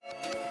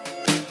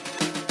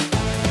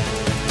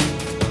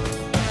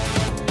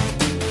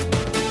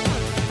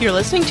You're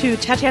listening to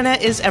Tatiana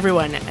is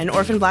Everyone, an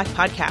Orphan Black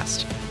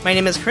podcast. My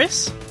name is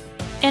Chris.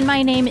 And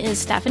my name is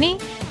Stephanie.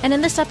 And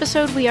in this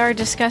episode, we are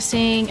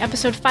discussing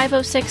episode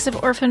 506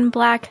 of Orphan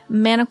Black,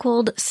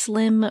 Manacled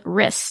Slim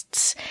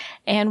Wrists.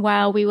 And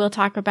while we will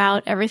talk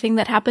about everything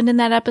that happened in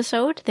that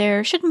episode,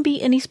 there shouldn't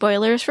be any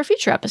spoilers for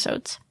future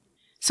episodes.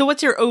 So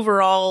what's your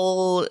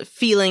overall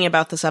feeling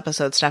about this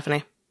episode,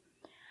 Stephanie?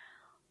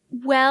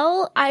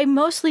 Well, I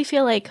mostly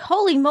feel like,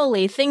 holy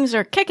moly, things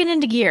are kicking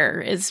into gear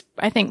is,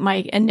 I think,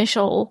 my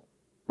initial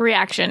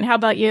reaction. How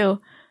about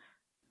you?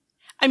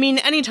 I mean,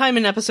 anytime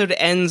an episode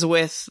ends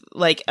with,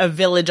 like, a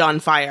village on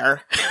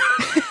fire.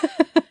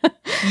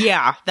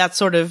 Yeah, that's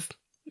sort of,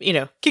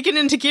 kicking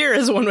into gear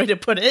is one way to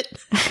put it.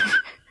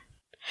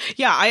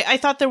 Yeah, I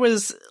thought there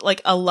was,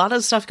 like, a lot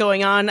of stuff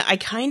going on. I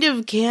kind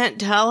of can't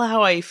tell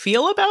how I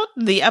feel about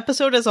the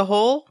episode as a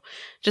whole,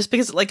 just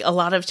because, like, a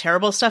lot of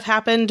terrible stuff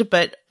happened,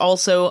 but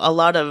also a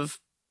lot of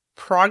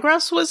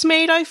progress was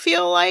made, I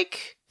feel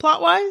like,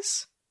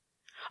 plot-wise.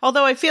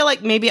 Although I feel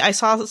like maybe I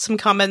saw some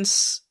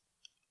comments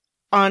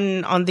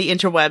on the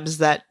interwebs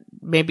that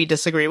maybe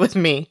disagree with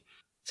me.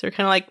 So we're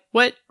kind of like,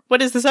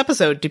 what is this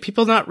episode? Do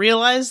people not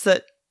realize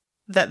that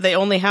they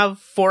only have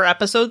 4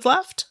 episodes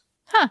left?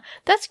 Huh,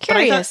 that's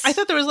curious. But I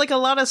thought there was, like, a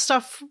lot of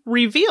stuff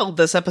revealed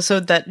this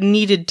episode that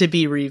needed to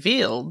be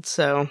revealed,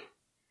 so...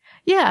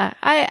 Yeah,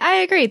 I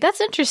agree.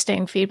 That's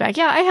interesting feedback.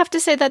 Yeah, I have to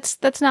say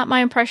that's not my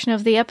impression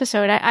of the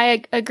episode.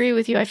 I agree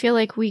with you. I feel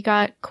like we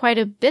got quite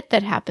a bit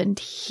that happened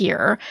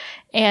here.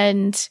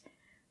 And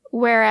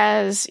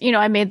whereas,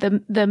 I made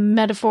the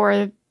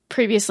metaphor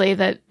previously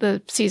that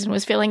the season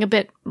was feeling a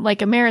bit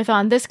like a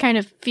marathon, this kind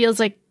of feels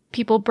like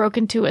people broke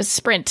into a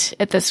sprint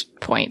at this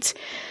point.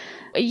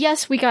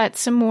 Yes, we got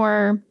some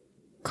more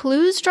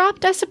clues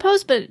dropped, I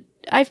suppose, but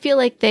I feel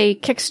like they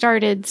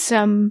kickstarted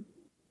some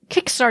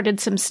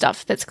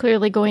stuff that's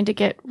clearly going to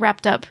get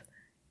wrapped up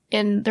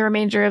in the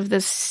remainder of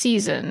this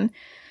season.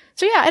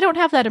 So yeah, I don't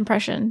have that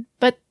impression,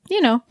 but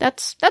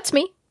that's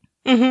me.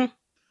 Mm-hmm.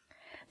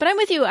 But I'm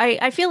with you.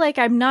 I feel like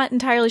I'm not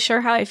entirely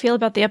sure how I feel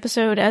about the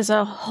episode as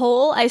a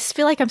whole. I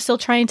feel like I'm still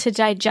trying to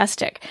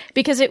digest it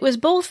because it was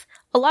both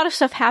a lot of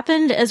stuff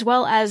happened as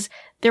well as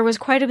there was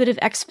quite a bit of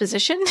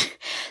exposition.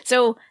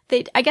 So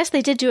I guess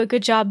they did do a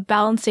good job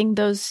balancing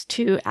those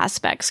two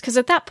aspects. Cause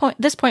at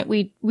this point,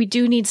 we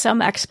do need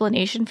some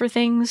explanation for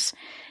things,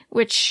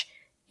 which,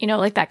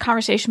 like that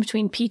conversation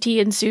between PT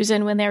and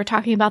Susan when they were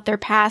talking about their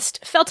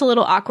past felt a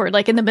little awkward,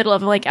 like in the middle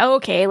of like, oh,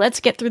 okay, let's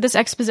get through this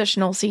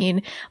expositional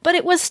scene. But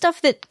it was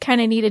stuff that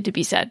kind of needed to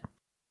be said.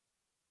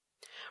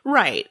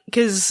 Right.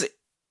 Cause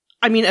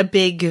a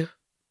big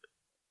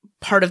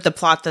part of the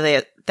plot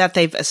that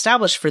they've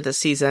established for this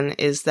season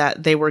is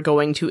that they were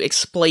going to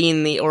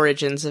explain the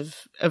origins of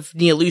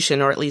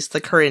Neolution, or at least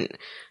the current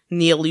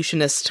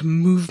Neolutionist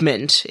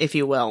movement, if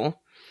you will.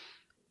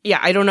 Yeah,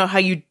 I don't know how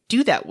you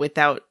do that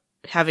without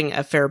having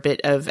a fair bit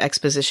of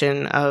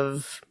exposition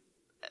of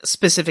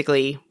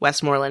specifically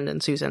Westmoreland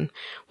and Susan.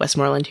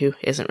 Westmoreland, who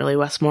isn't really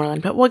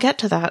Westmoreland, but we'll get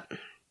to that.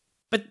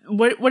 But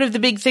one of the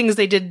big things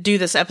they did do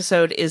this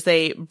episode is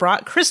they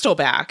brought Crystal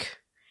back.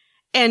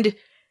 And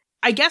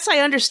I guess I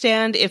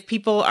understand if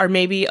people are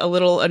maybe a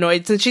little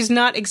annoyed since she's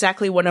not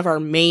exactly one of our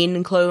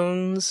main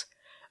clones,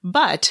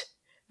 but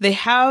they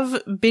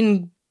have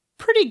been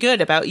pretty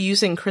good about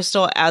using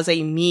Crystal as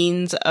a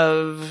means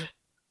of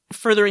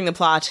furthering the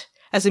plot,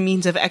 as a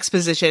means of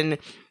exposition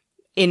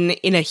in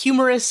a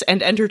humorous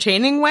and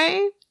entertaining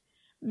way,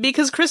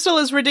 because Crystal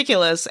is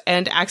ridiculous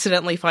and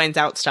accidentally finds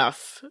out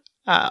stuff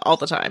all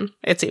the time,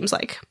 it seems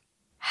like.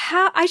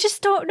 I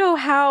just don't know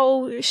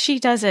how she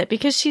does it,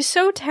 because she's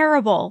so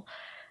terrible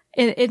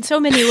in so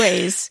many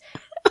ways,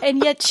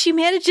 and yet she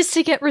manages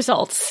to get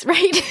results,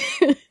 right?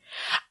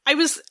 I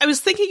was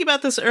thinking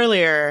about this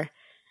earlier,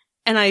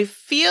 and I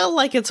feel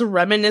like it's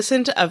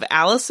reminiscent of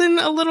Allison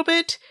a little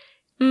bit,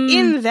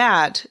 in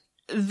that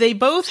they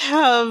both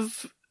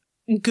have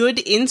good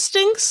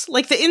instincts,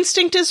 like the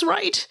instinct is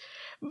right,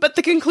 but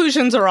the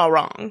conclusions are all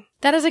wrong.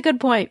 That is a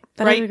good point.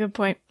 That is a good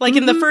point. Like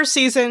in the first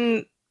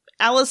season,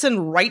 Allison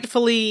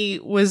rightfully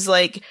was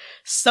like,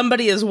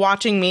 somebody is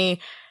watching me,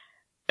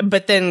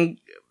 but then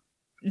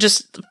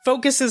just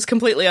focuses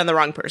completely on the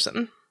wrong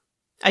person.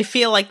 I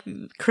feel like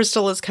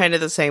Crystal is kind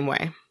of the same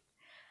way.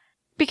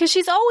 Because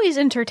she's always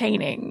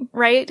entertaining,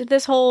 right? And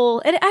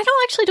I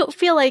don't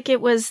feel like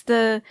it was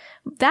that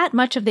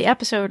much of the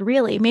episode,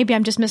 really. Maybe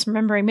I'm just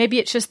misremembering. Maybe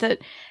it's just that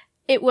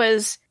it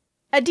was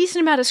a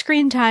decent amount of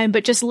screen time,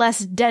 but just less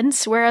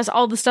dense, whereas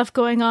all the stuff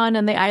going on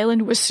the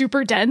island was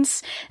super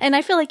dense. And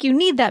I feel like you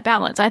need that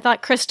balance. I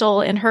thought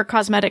Crystal and her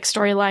cosmetic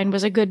storyline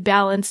was a good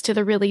balance to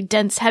the really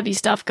dense, heavy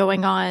stuff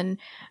going on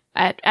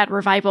at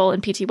Revival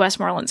and P.T.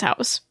 Westmoreland's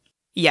house.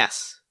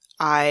 Yes,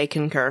 I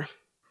concur.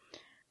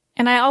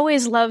 And I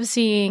always love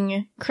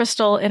seeing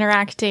Crystal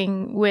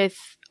interacting with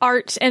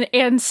Art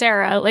and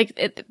Sarah.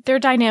 Like, their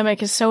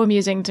dynamic is so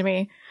amusing to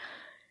me.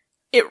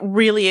 It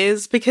really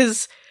is,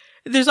 because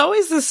there's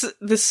always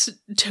this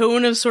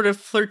tone of sort of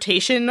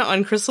flirtation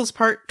on Crystal's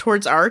part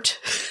towards Art.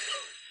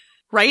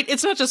 Right?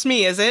 It's not just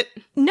me, is it?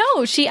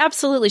 No, she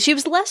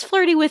was less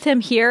flirty with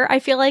him here, I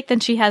feel like, than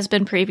she has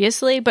been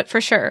previously, but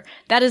for sure.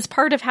 That is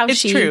part of how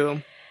it's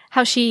true.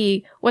 How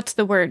she, what's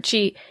the word?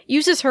 She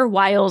uses her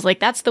wiles,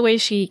 like that's the way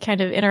she kind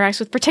of interacts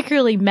with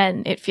particularly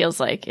men, it feels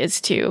like, is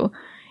to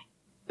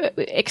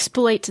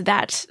exploit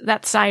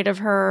that side of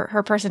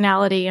her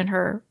personality and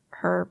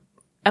her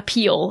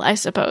appeal, I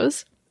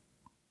suppose.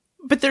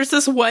 But there's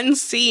this one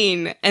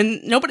scene,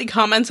 and nobody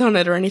comments on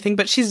it or anything,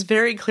 but she's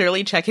very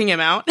clearly checking him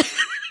out.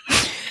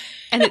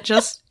 And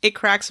it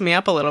cracks me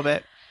up a little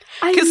bit.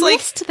 I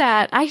missed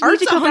that. I need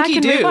to go back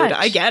and dude. rewatch.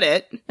 I get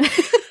it.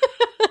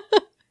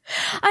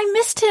 I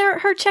missed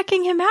her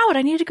checking him out.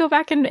 I need to go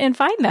back and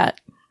find that.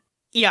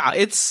 Yeah,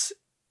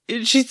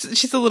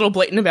 she's a little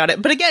blatant about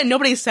it. But again,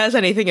 nobody says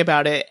anything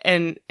about it,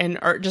 and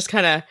Art just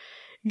kind of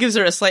gives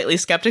her a slightly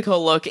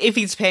skeptical look. If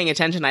he's paying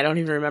attention, I don't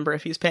even remember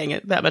if he's paying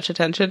that much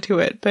attention to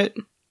it, but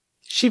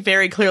she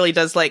very clearly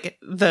does like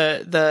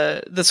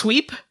the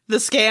sweep, the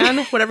scan,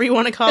 whatever you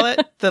want to call it,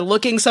 the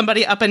looking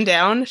somebody up and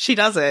down. She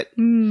does it.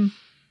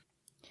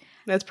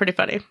 That's pretty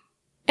funny.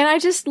 And I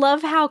just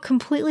love how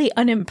completely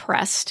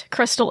unimpressed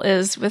Crystal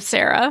is with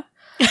Sarah.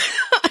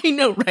 I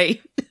know, right?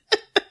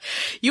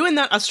 You and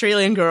that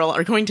Australian girl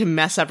are going to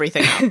mess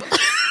everything up.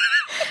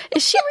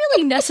 Is she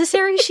really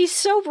necessary? She's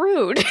so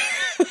rude.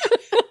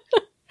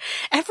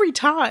 Every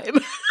time.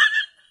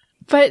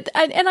 But,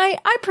 and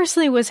I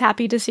personally was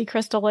happy to see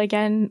Crystal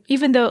again,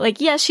 even though,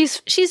 like, yes,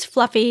 she's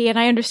fluffy, and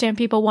I understand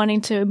people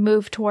wanting to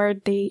move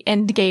toward the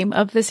end game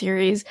of the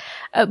series,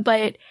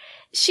 but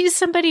she's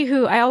somebody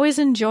who I always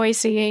enjoy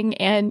seeing,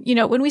 and, you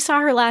know, when we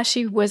saw her last,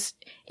 she was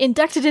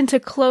inducted into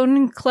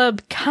Clone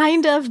Club,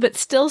 kind of, but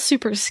still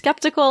super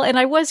skeptical, and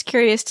I was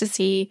curious to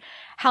see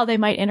how they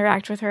might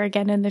interact with her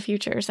again in the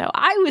future, so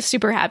I was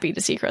super happy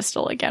to see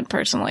Crystal again,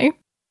 personally.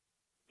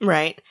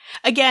 Right.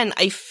 Again,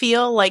 I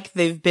feel like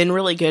they've been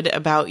really good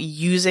about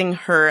using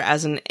her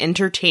as an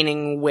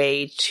entertaining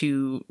way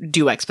to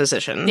do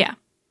exposition. Yeah.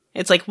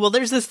 It's like, well,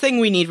 there's this thing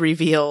we need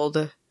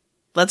revealed.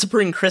 Let's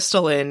bring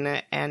Crystal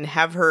in and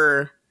have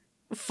her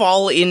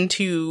fall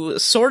into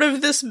sort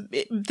of this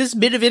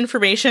bit of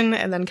information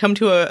and then come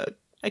to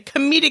a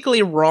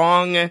comedically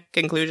wrong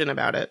conclusion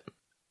about it.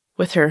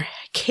 With her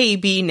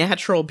KB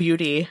natural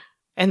beauty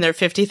and their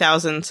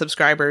 50,000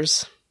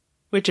 subscribers,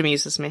 which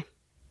amuses me.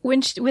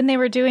 When they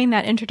were doing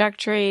that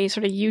introductory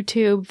sort of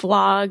YouTube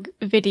vlog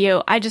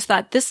video, I just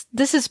thought this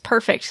is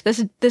perfect.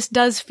 This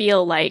does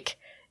feel like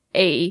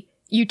a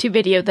YouTube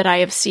video that I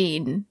have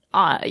seen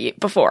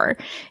before.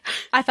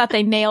 I thought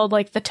they nailed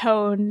like the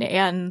tone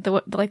and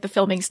the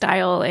filming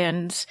style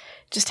and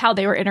just how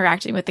they were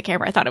interacting with the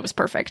camera. I thought it was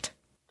perfect.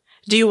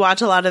 Do you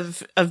watch a lot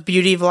of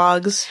beauty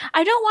vlogs?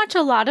 I don't watch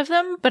a lot of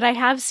them, but I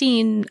have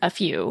seen a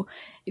few.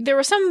 There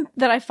were some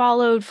that I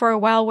followed for a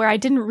while where I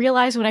didn't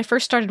realize when I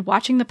first started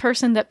watching the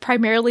person that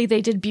primarily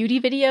they did beauty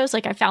videos.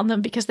 Like I found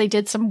them because they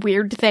did some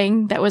weird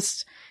thing that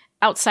was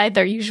outside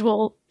their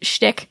usual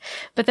shtick.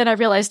 But then I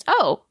realized,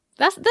 oh,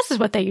 this is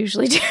what they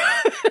usually do.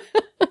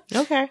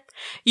 Okay.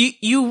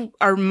 You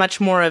are much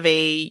more of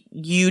a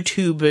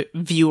YouTube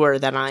viewer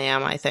than I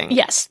am, I think.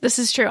 Yes, this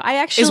is true. I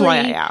actually is why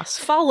I asked.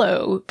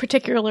 Follow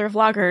particular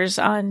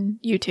vloggers on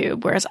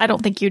YouTube, whereas I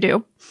don't think you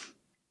do.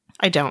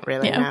 I don't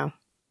really know.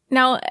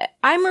 Now,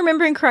 I'm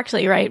remembering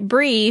correctly, right?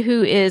 Bree,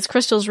 who is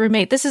Crystal's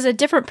roommate, this is a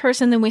different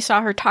person than we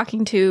saw her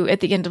talking to at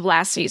the end of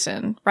last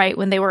season, right?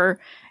 When they were...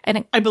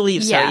 And I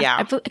believe so,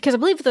 yeah. Because I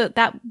believe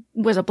that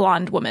was a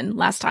blonde woman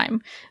last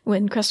time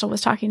when Crystal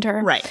was talking to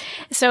her. Right.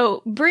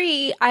 So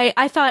Bree,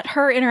 I thought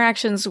her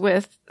interactions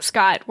with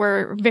Scott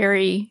were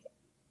very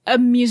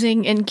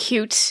amusing and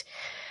cute.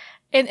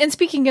 And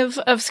speaking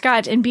of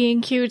Scott and being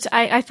cute,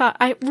 I thought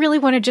I really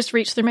want to just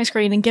reach through my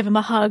screen and give him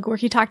a hug where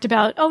he talked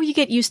about, oh, you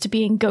get used to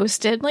being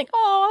ghosted. Like,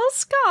 oh,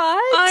 Scott.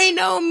 I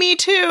know, me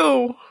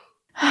too.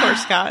 Poor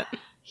Scott.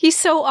 He's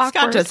so awkward.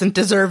 Scott doesn't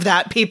deserve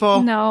that,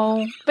 people.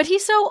 No, but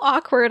he's so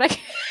awkward.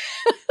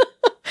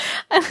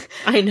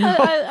 I know.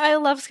 I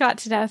love Scott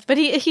to death, but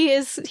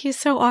he's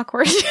so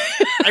awkward.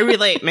 I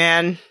relate,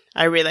 man.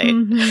 I relate.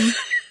 Mm-hmm.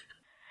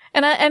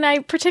 And I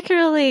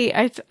particularly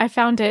I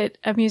found it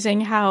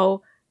amusing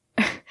how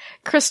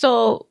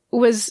Crystal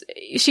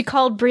she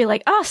called Bree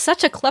like,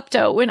 such a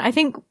klepto, when I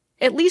think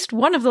at least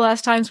one of the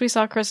last times we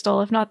saw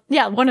Crystal, if not,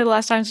 one of the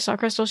last times we saw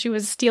Crystal, she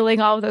was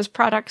stealing all of those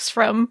products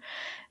from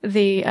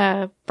the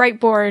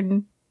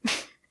Brightborn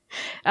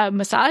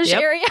massage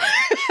area.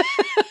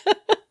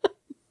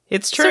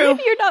 It's true. So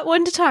maybe you're not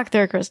one to talk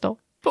there, Crystal.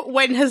 But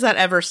when has that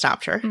ever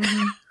stopped her?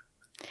 Mm-hmm.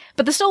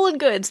 But the stolen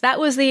goods, that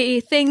was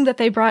the thing that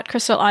they brought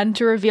Crystal on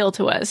to reveal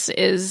to us,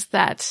 is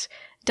that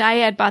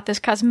Dyad bought this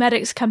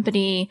cosmetics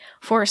company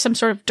for some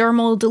sort of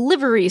dermal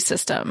delivery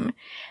system.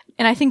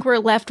 And I think we're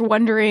left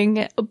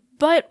wondering,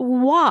 but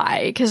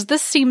why? Because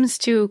this seems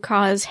to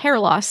cause hair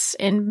loss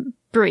in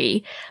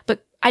Bree.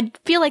 But I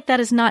feel like that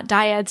is not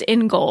Dyad's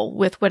end goal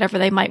with whatever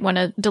they might want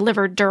to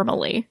deliver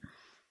dermally.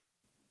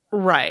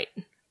 Right.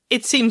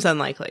 It seems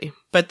unlikely.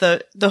 But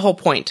the whole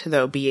point,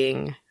 though,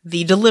 being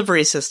the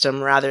delivery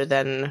system rather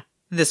than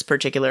this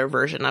particular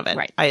version of it,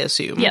 right. I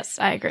assume. Yes,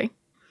 I agree.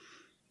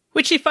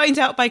 Which she finds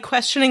out by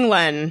questioning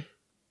Len,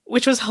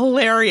 which was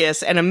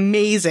hilarious and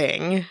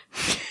amazing.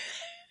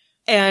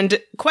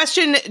 And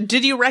question,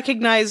 did you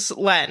recognize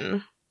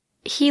Len?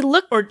 He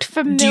looked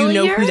familiar. Do you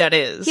know who that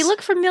is? He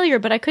looked familiar,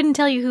 but I couldn't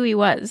tell you who he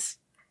was.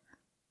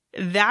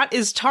 That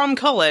is Tom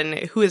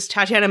Cullen, who is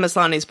Tatiana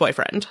Maslany's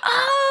boyfriend.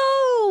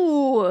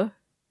 Oh!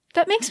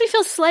 That makes me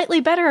feel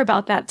slightly better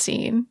about that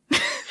scene.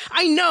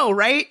 I know,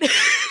 right?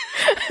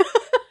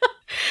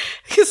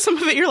 Because some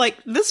of it you're like,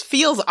 this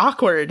feels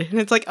awkward. And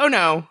it's like, oh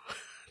no.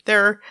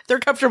 They're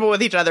comfortable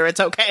with each other. It's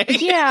okay.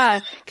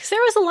 Yeah, because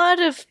there was a lot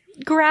of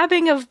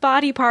grabbing of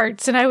body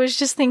parts, and I was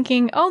just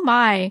thinking, oh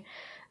my.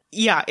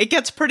 Yeah, it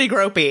gets pretty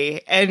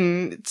gropey.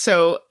 And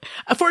so,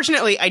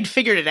 unfortunately, I'd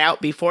figured it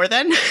out before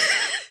then.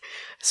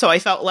 So I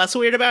felt less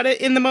weird about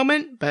it in the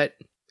moment. But,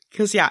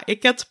 because yeah,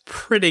 it gets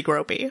pretty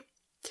gropey.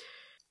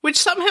 Which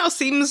somehow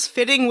seems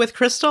fitting with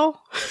Crystal.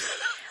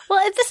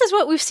 Well, this is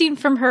what we've seen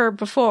from her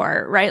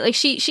before, right? Like,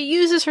 she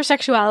uses her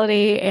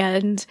sexuality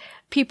and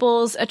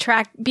people's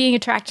being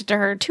attracted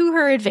to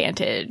her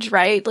advantage,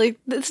 right? Like,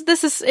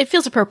 this is, it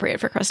feels appropriate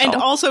for Crystal. And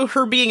also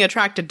her being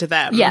attracted to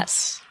them.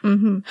 Yes.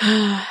 Mm-hmm.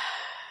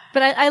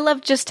 But I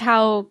love just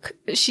how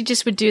she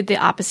just would do the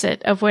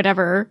opposite of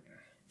whatever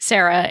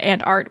Sarah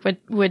and Art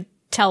would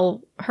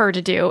tell her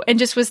to do, and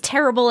just was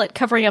terrible at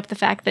covering up the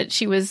fact that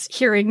she was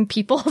hearing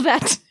people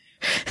that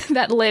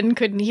Lynn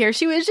couldn't hear.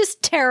 She was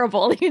just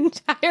terrible the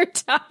entire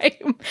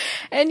time,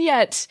 and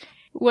yet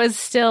was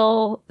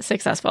still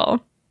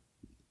successful.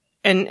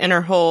 And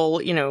her whole,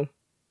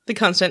 the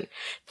constant,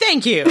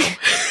 thank you,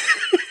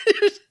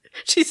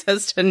 she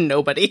says to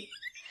nobody.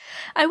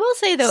 I will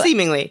say, though,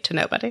 seemingly to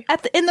nobody.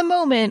 In the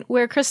moment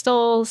where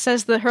Crystal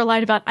says her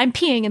line about, I'm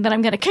peeing and then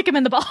I'm going to kick him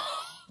in the balls,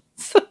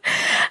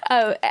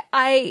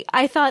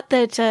 I thought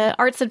that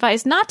Art's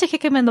advice not to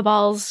kick him in the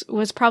balls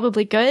was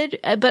probably good,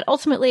 but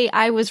ultimately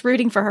I was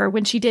rooting for her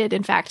when she did,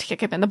 in fact,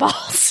 kick him in the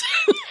balls.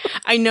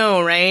 I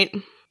know, right?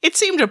 It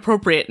seemed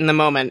appropriate in the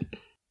moment.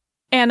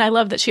 And I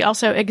love that she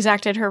also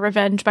exacted her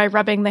revenge by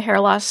rubbing the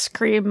hair loss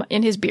cream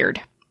in his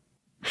beard.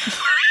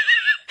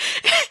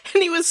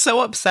 And he was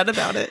so upset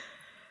about it.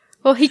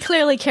 Well, he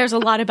clearly cares a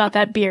lot about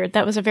that beard.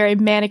 That was a very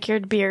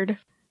manicured beard.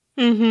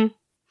 Mm-hmm.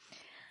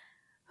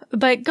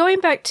 But going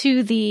back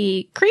to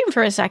the cream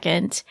for a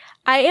second,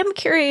 I am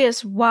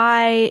curious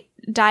why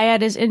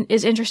Dyad is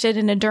interested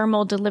in a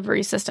dermal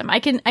delivery system. I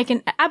can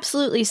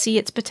absolutely see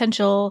its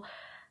potential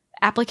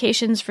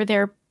applications for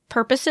their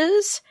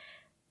purposes,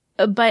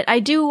 but I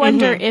do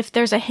wonder if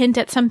there's a hint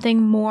at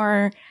something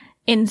more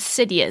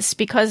insidious,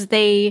 because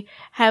they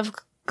have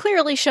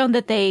clearly shown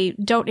that they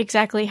don't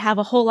exactly have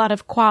a whole lot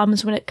of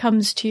qualms when it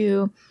comes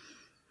to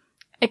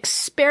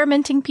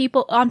experimenting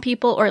on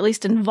people, or at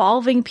least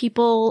involving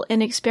people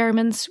in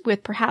experiments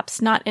with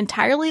perhaps not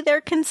entirely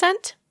their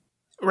consent.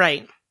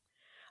 Right.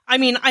 I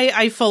mean,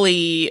 I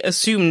fully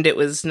assumed it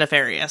was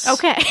nefarious.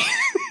 Okay.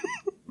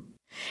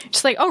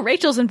 Just like, oh,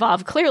 Rachel's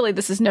involved. Clearly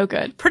this is no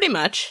good. Pretty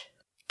much.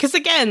 Because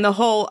again,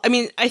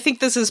 I think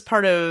this is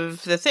part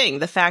of the thing.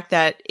 The fact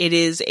that it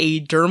is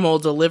a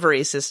dermal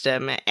delivery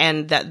system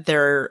and that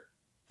they're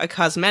a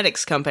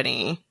cosmetics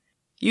company.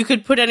 You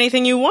could put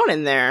anything you want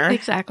in there.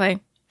 Exactly.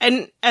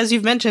 And as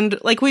you've mentioned,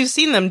 like, we've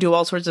seen them do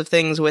all sorts of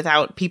things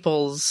without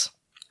people's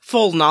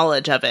full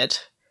knowledge of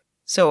it.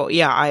 So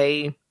yeah,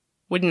 I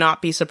would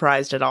not be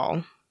surprised at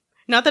all.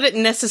 Not that it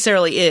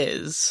necessarily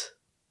is,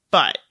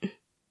 but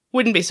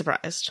wouldn't be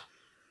surprised.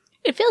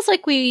 It feels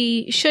like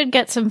we should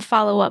get some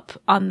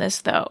follow-up on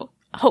this, though.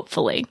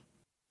 Hopefully.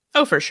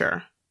 Oh, for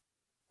sure.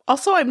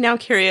 Also, I'm now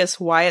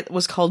curious why it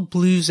was called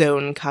Blue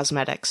Zone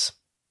Cosmetics.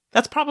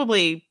 That's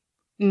probably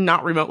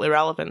not remotely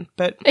relevant,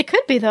 but... It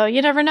could be, though.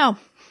 You never know.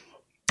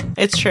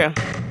 It's true.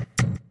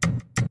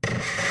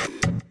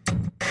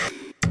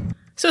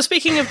 So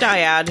speaking of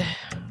Dyad...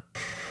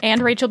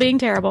 And Rachel being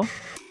terrible.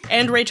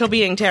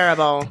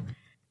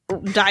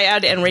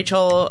 Dyad and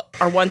Rachel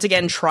are once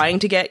again trying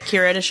to get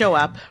Kira to show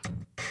up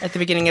at the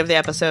beginning of the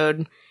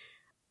episode,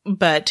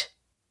 but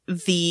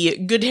the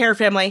Good Hair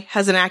family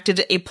has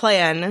enacted a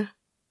plan,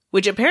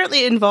 which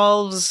apparently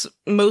involves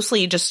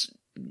mostly just,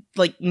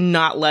 like,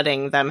 not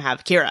letting them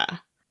have Kira.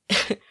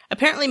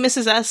 Apparently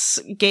Mrs. S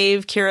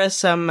gave Kira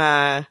some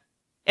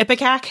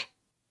Ipecac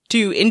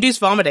to induce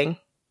vomiting,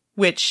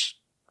 which,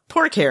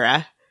 poor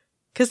Kira,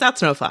 because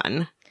that's no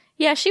fun.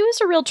 Yeah, she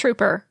was a real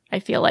trooper, I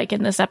feel like,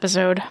 in this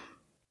episode.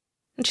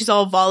 And she's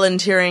all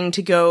volunteering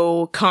to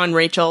go con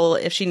Rachel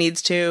if she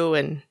needs to,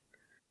 and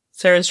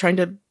Sarah's trying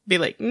to be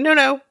like,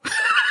 no.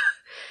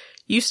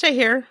 You stay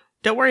here.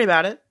 Don't worry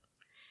about it.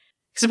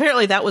 Because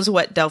apparently that was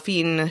what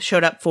Delphine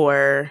showed up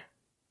for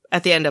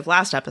at the end of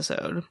last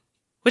episode,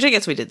 which I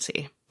guess we did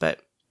see, but...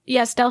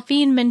 Yes,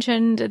 Delphine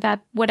mentioned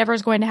that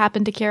whatever's going to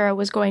happen to Kira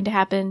was going to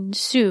happen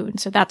soon,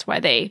 so that's why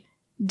they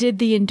did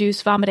the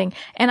induced vomiting.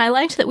 And I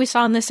liked that we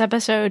saw in this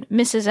episode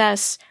Mrs.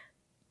 S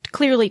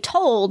clearly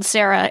told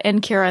Sarah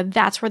and Kira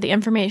that's where the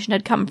information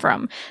had come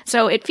from.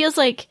 So it feels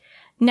like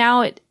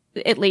now,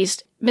 at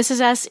least,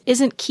 Mrs. S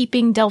isn't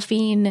keeping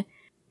Delphine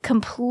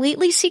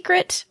completely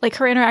secret, like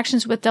her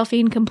interactions with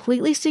Delphine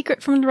completely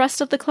secret from the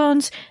rest of the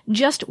clones.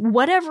 Just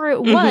whatever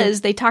it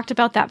was, they talked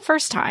about that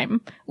first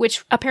time,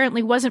 which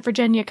apparently wasn't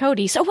Virginia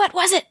Cody. So what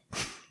was it?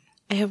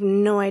 I have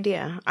no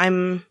idea.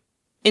 I'm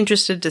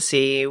interested to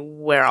see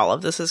where all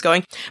of this is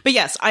going. But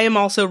yes, I am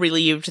also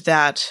relieved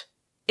that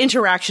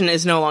interaction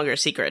is no longer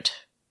secret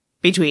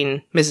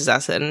between Mrs.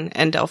 S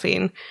and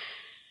Delphine.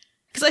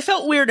 Because I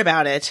felt weird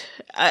about it.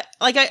 I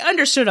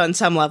understood on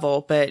some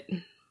level, but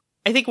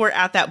I think we're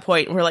at that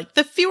point where, like,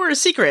 the fewer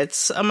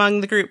secrets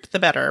among the group, the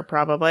better,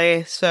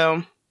 probably.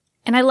 So,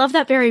 and I love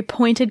that very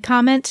pointed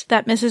comment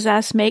that Mrs.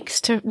 S makes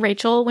to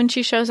Rachel when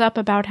she shows up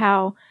about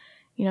how,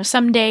 you know,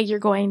 someday you're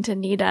going to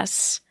need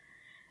us.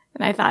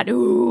 And I thought,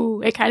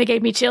 ooh, it kind of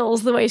gave me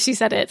chills the way she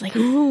said it. Like,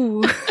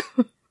 ooh.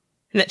 And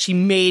that she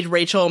made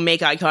Rachel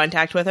make eye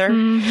contact with her.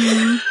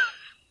 Mm-hmm.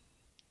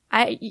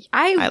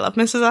 I love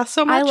Mrs. S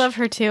so much. I love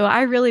her too.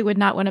 I really would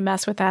not want to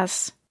mess with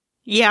S.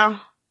 Yeah,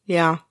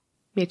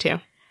 me too.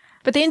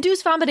 But the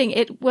induced vomiting,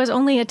 it was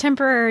only a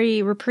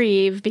temporary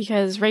reprieve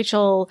because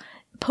Rachel,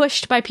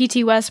 pushed by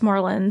P.T.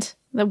 Westmoreland,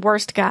 the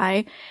worst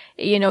guy,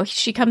 you know,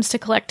 she comes to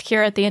collect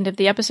Kira at the end of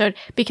the episode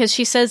because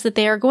she says that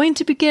they are going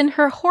to begin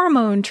her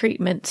hormone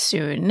treatment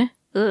soon.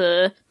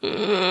 Ugh.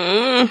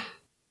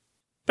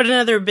 But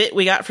another bit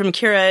we got from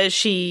Kira,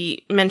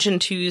 she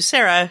mentioned to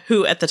Sarah,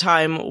 who at the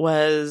time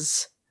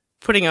was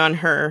putting on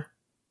her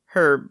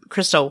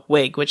crystal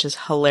wig, which is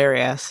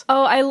hilarious.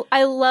 Oh,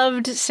 I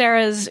loved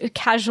Sarah's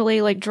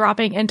casually, like,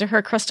 dropping into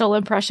her crystal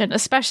impression,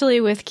 especially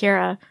with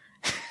Kira.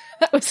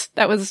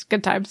 that was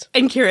good times.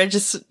 And Kira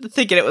just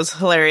thinking it was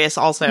hilarious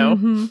also.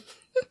 Mm-hmm.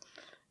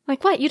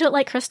 Like, what? You don't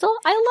like Crystal?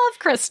 I love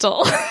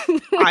Crystal.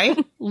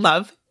 I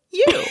love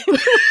you.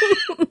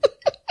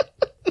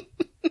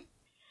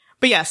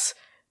 But yes,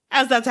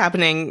 as that's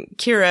happening,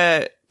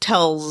 Kira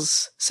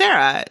tells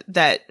Sarah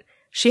that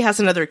she has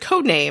another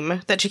code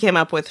name that she came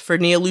up with for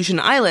Neolution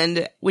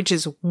Island, which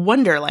is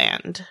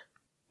Wonderland,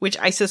 which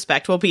I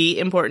suspect will be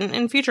important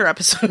in future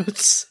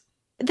episodes.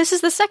 This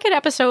is the second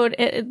episode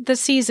this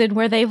season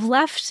where they've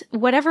left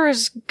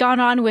whatever's gone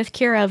on with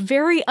Kira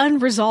very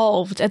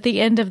unresolved at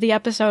the end of the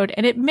episode,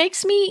 and it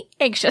makes me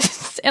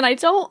anxious, and I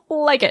don't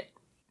like it.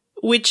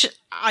 Which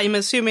I'm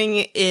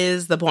assuming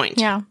is the point.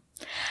 Yeah.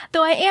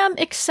 Though I am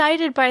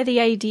excited by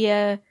the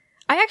idea,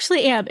 I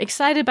actually am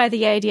excited by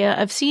the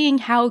idea of seeing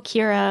how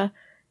Kira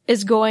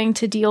is going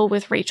to deal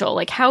with Rachel,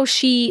 like how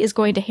she is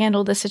going to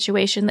handle the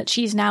situation that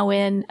she's now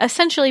in,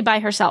 essentially by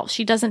herself.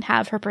 She doesn't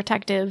have her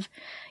protective,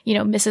 you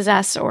know, Mrs.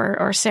 S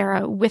or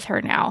Sarah with her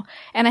now.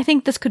 And I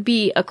think this could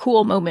be a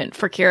cool moment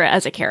for Kira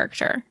as a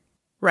character.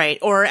 Right.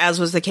 Or as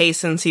was the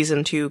case in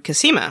season 2,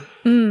 Cosima.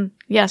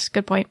 Yes,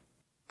 good point.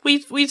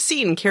 We've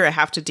seen Kira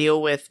have to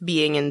deal with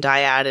being in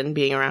dyad and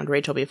being around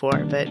Rachel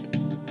before, but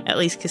at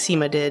least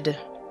Cosima did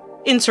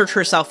insert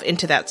herself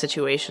into that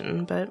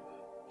situation, but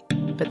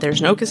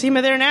there's no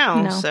Cosima there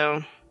now,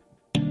 so.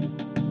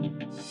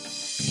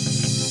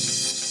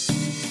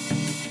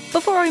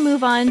 Before we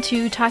move on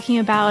to talking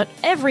about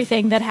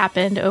everything that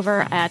happened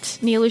over at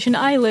Neolution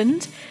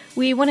Island,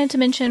 we wanted to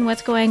mention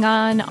what's going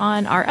on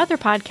our other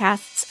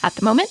podcasts at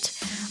the moment.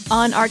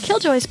 On our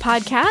Killjoys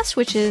podcast,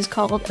 which is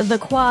called The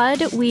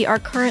Quad, we are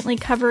currently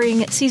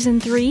covering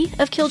Season 3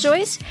 of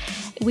Killjoys.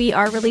 We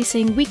are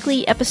releasing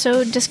weekly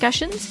episode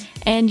discussions,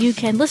 and you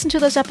can listen to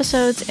those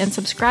episodes and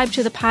subscribe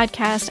to the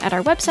podcast at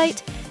our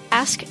website,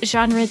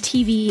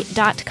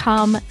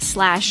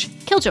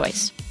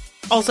 askgenretv.com/Killjoys.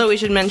 Also, we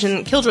should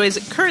mention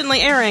Killjoys currently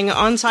airing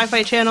on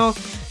Sci-Fi Channel,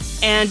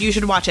 and you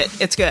should watch it.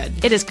 It's good.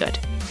 It is good.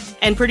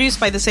 And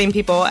produced by the same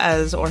people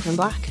as Orphan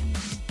Black.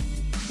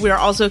 We are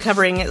also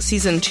covering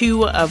Season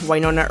 2 of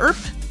Wynonna Earp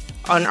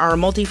on our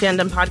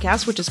multi-fandom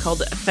podcast, which is called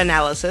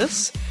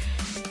Finalysis.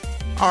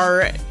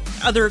 Our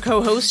other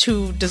co-host,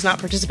 who does not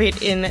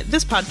participate in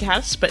this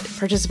podcast, but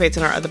participates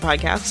in our other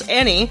podcasts,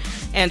 Annie,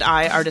 and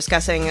I are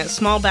discussing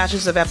small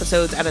batches of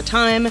episodes at a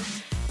time.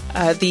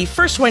 The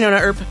first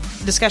Wynonna Earp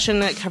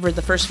discussion covered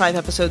the first 5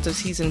 episodes of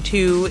Season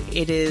 2.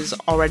 It is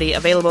already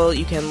available.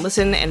 You can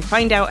listen and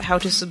find out how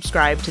to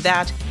subscribe to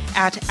that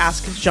at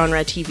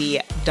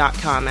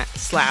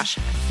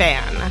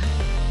askgenretv.com/fan.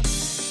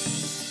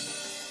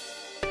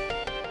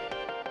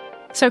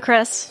 So,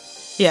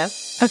 Chris.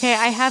 Yes? Okay,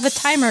 I have a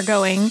timer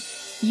going.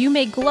 You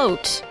may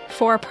gloat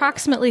for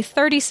approximately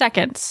 30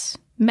 seconds,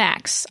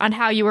 max, on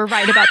how you were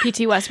right about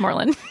P.T.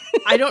 Westmoreland.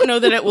 I don't know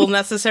that it will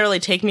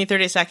necessarily take me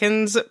 30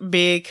 seconds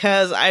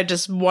because I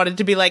just wanted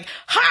to be like,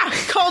 ha!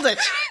 Called it!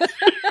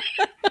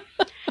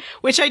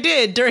 Which I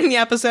did during the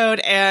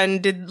episode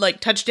and did, like,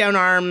 touchdown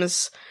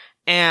arms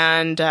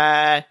and,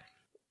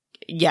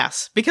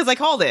 yes, because I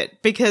called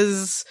it.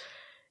 Because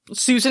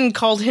Susan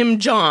called him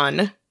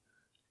John.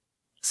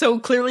 So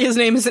clearly his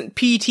name isn't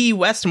P.T.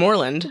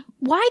 Westmoreland.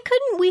 Why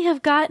couldn't we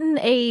have gotten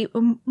a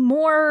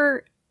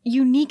more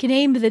unique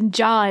name than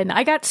John?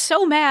 I got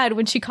so mad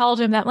when she called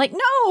him that. I'm like,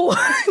 no!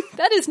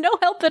 That is no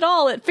help at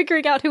all at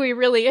figuring out who he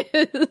really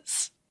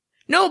is.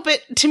 No,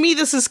 but to me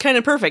this is kind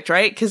of perfect,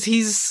 right? Because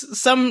he's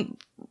some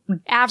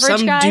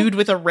average guy? dude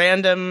with a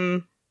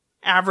random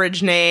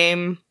average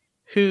name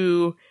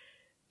who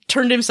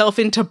turned himself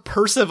into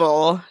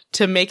Percival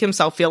to make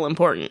himself feel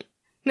important.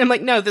 And I'm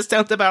like, no, this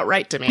sounds about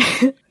right to me.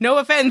 No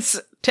offense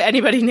to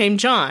anybody named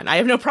John. I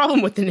have no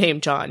problem with the name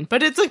John,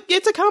 but it's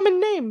a common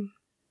name.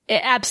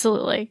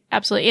 Absolutely.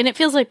 Absolutely. And it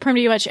feels like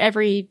pretty much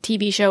every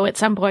TV show at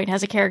some point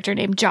has a character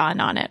named John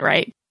on it,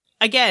 right?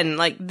 Again,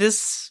 like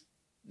this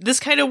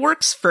kind of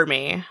works for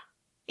me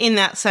in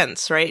that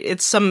sense, right?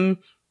 It's some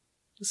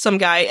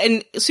guy,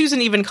 and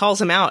Susan even calls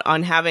him out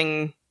on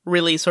having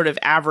really sort of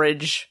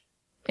average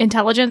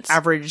intelligence,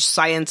 average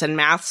science and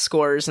math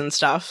scores and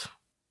stuff.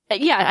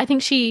 Yeah, I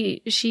think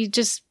she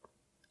just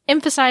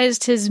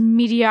emphasized his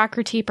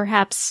mediocrity,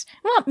 perhaps.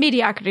 Well,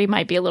 mediocrity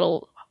might be a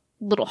little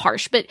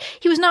harsh, but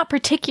he was not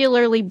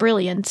particularly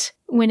brilliant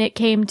when it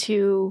came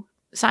to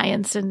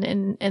science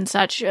and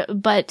such.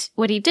 But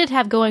what he did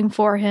have going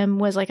for him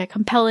was like a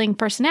compelling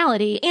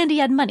personality, and he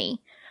had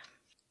money.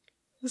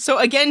 So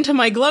again, to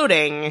my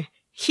gloating,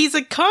 he's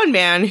a con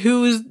man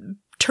who's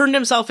turned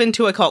himself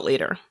into a cult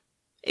leader,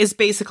 is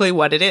basically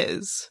what it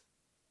is.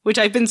 Which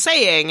I've been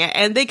saying,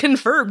 and they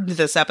confirmed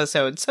this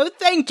episode, so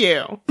thank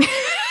you.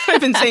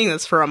 I've been saying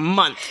this for a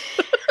month.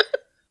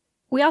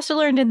 We also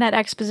learned in that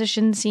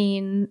exposition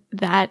scene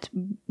that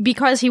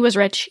because he was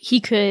rich, he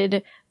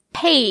could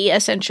pay,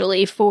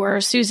 essentially,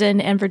 for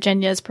Susan and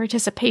Virginia's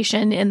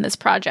participation in this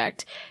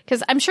project.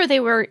 Because I'm sure they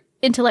were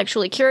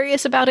intellectually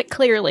curious about it,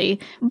 clearly,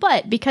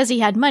 but because he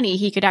had money,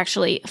 he could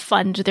actually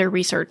fund their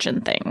research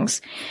and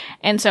things.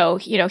 And so,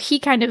 you know, he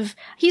kind of,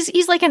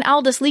 he's like an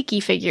Aldous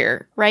Leakey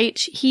figure, right?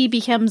 He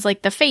becomes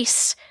like the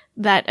face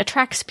that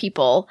attracts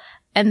people,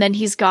 and then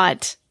he's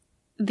got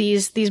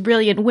these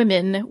brilliant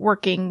women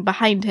working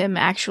behind him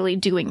actually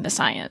doing the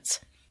science.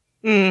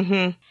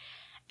 Mm-hmm.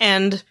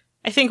 And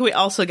I think we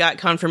also got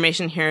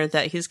confirmation here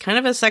that he's kind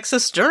of a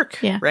sexist jerk,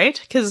 right?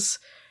 Because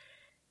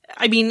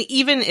I mean,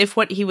 even if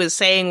what he was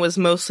saying was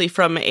mostly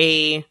from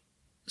a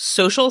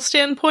social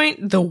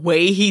standpoint, the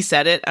way he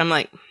said it, I'm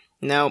like,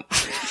 no.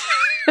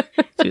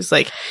 He's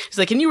like,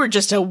 and you were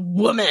just a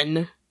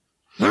woman.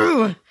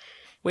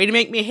 Way to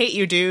make me hate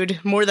you, dude,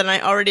 more than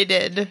I already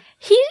did.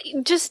 He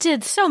just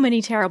did so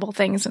many terrible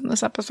things in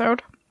this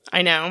episode.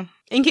 I know.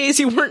 In case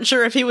you weren't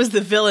sure if he was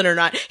the villain or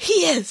not, he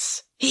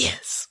is. He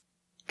is.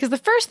 Because the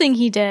first thing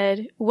he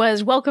did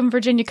was welcome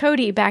Virginia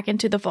Cody back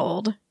into the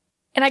fold.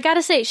 And I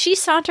gotta say, she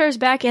saunters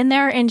back in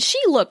there, and she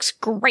looks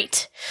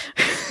great.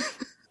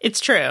 It's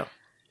true.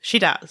 She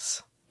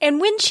does. And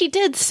when she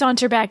did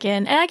saunter back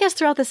in, and I guess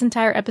throughout this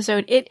entire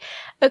episode, it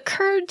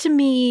occurred to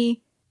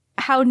me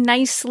how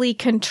nicely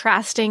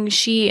contrasting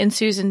she and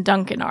Susan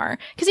Duncan are.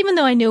 Because even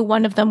though I knew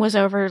one of them was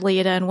over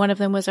Leda and one of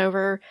them was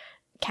over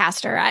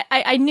Castor,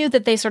 I knew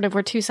that they sort of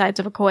were two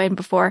sides of a coin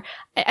before.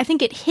 I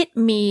think it hit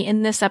me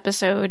in this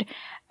episode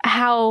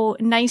how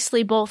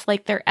nicely both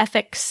like their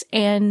ethics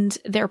and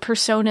their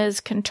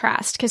personas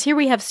contrast. Because here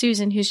we have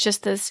Susan, who's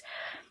just this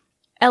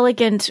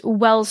elegant,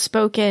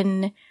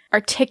 well-spoken,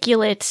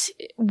 articulate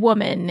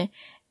woman.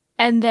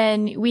 And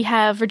then we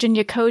have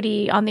Virginia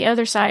Cody on the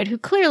other side, who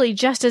clearly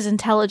just as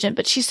intelligent,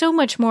 but she's so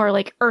much more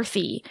like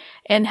earthy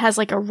and has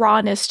like a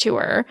rawness to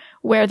her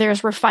where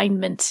there's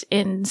refinement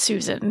in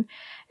Susan.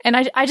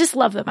 And I just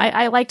love them.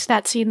 I liked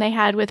that scene they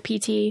had with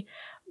PT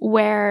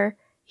where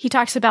he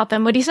talks about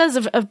them. What he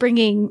says of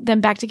bringing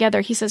them back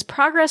together, he says,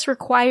 progress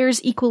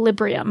requires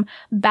equilibrium,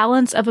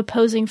 balance of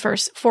opposing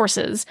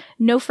forces,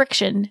 no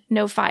friction,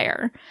 no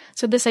fire.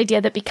 So this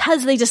idea that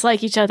because they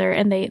dislike each other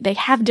and they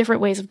have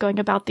different ways of going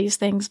about these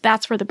things,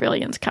 that's where the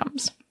brilliance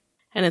comes.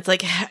 And it's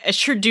like, I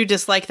sure do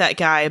dislike that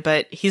guy,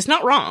 but he's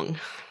not wrong.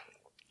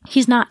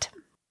 He's not.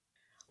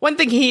 One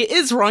thing he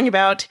is wrong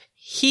about,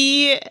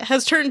 he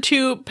has turned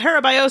to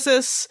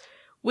parabiosis,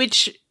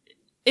 which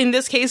in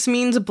this case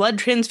means blood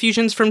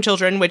transfusions from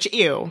children, which,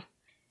 ew.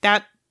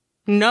 That,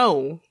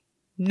 no,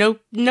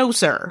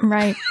 sir.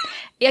 Right.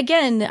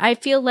 Again, I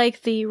feel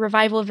like the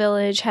Revival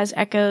Village has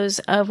echoes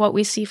of what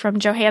we see from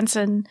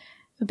Johansson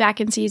back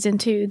in season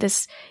 2,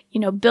 this, you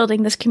know,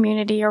 building this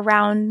community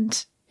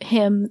around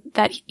him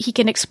that he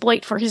can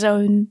exploit for his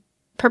own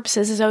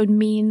purposes, his own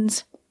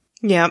means.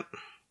 Yep.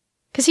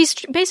 Because he's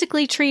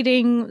basically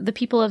treating the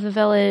people of the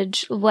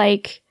village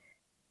like,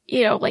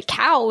 you know, like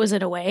cows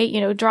in a way,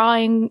 you know,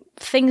 drawing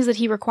things that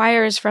he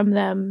requires from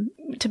them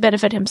to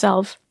benefit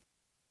himself.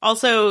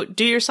 Also,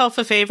 do yourself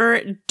a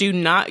favor, do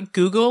not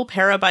Google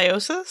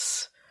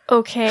parabiosis.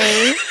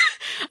 Okay.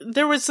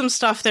 There was some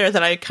stuff there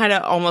that I kind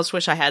of almost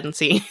wish I hadn't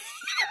seen.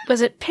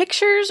 Was it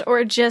pictures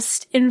or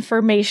just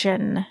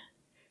information?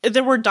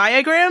 There were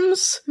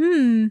diagrams,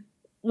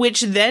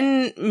 which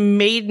then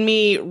made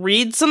me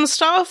read some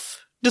stuff.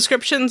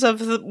 Descriptions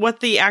of what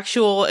the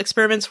actual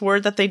experiments were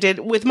that they did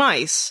with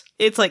mice.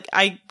 It's like,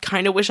 I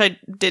kind of wish I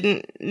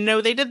didn't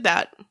know they did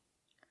that.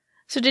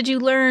 So did you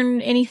learn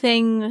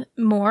anything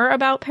more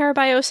about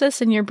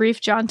parabiosis in your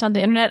brief jaunt on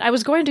the internet? I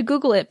was going to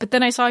Google it, but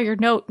then I saw your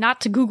note not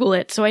to Google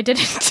it, so I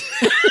didn't.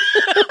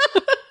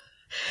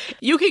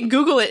 You can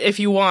Google it if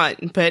you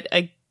want, but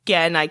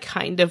again, I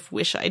kind of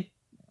wish I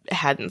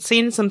hadn't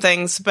seen some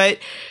things, but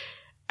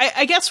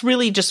I guess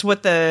really just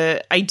what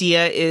the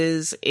idea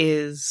is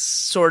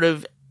sort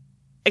of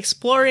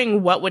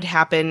exploring what would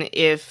happen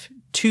if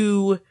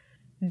two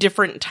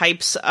different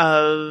types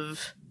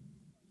of...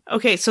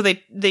 Okay, so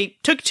they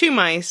took two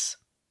mice,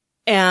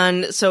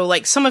 and so,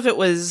 like, some of it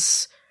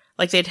was,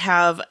 like, they'd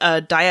have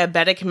a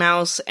diabetic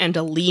mouse and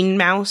a lean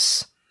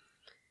mouse,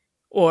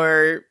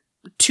 or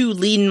two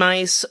lean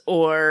mice,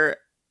 or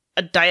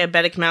a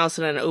diabetic mouse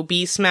and an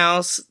obese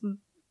mouse.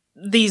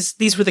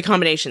 These were the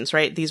combinations,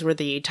 right? These were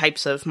the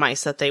types of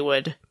mice that they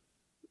would...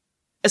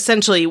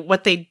 Essentially,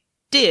 what they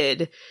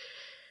did...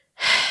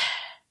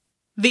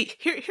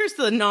 Here's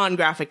the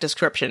non-graphic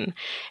description.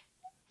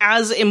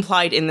 As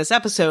implied in this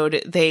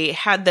episode, they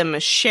had them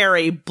share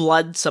a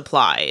blood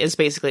supply, is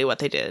basically what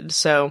they did.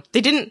 So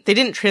they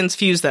didn't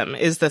transfuse them,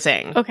 is the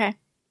thing. Okay.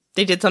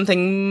 They did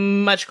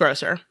something much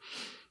grosser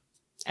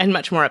and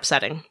much more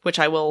upsetting, which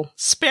I will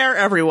spare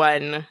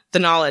everyone the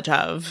knowledge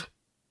of.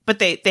 But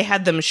they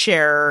had them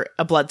share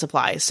a blood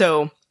supply.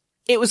 So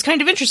it was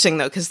kind of interesting,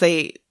 though, because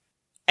I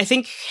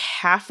think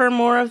half or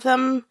more of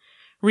them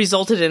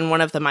resulted in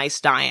one of the mice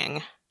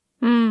dying.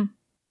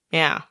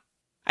 Yeah.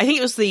 I think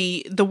it was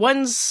the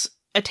ones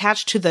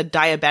attached to the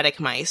diabetic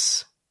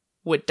mice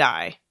would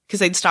die because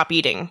they'd stop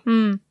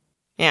eating.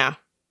 Yeah.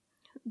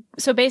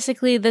 So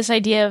basically this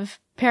idea of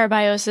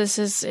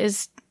parabiosis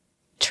is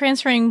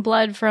transferring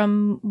blood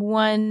from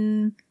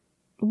one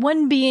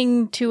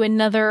being to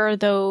another,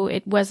 though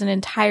it wasn't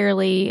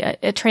entirely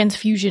a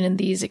transfusion in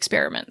these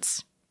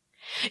experiments.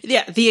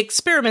 Yeah, the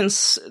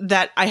experiments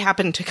that I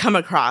happened to come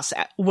across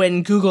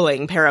when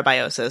Googling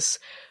parabiosis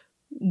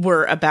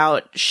were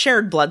about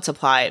shared blood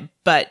supply,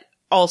 but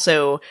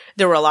also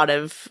there were a lot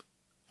of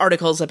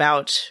articles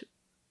about,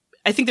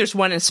 I think there's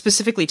one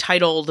specifically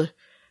titled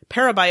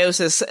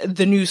Parabiosis,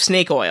 the New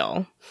Snake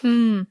Oil.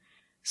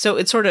 So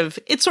it's sort of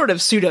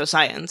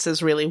pseudoscience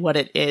is really what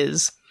it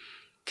is,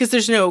 because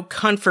there's no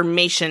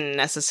confirmation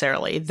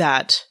necessarily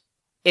that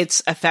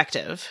it's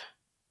effective.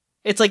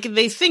 It's like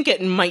they think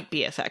it might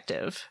be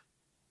effective,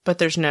 but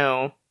there's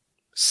no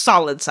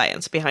solid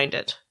science behind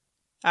it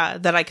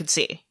that I could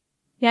see.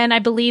 Yeah, and I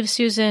believe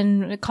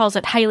Susan calls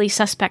it highly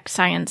suspect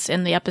science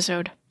in the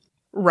episode.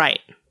 Right.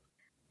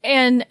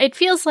 And it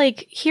feels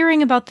like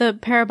hearing about the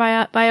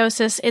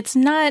parabiosis, it's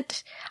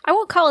not, I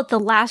won't call it the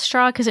last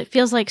straw, because it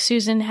feels like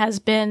Susan has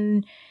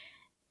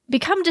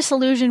become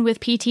disillusioned with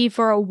PT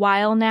for a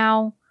while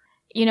now.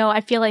 You know,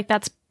 I feel like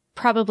that's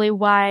probably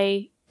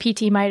why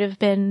PT might have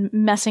been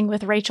messing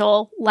with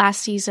Rachel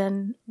last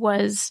season,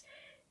 was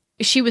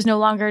she was no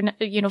longer,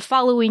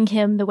 following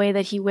him the way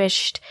that he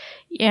wished.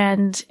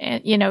 And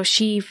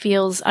she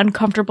feels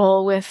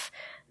uncomfortable with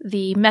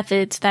the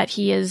methods that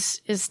he is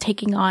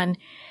taking on.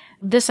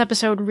 This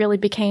episode really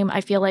became,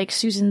 I feel like,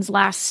 Susan's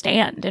last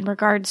stand in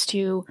regards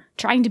to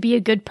trying to be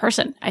a good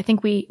person. I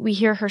think we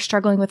hear her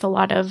struggling with a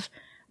lot of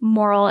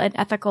moral and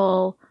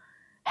ethical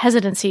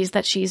hesitancies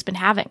that she's been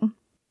having.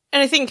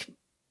 And I think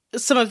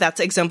some of that's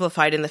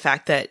exemplified in the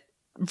fact that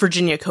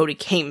Virginia Cody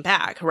came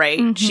back, right?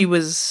 Mm-hmm. She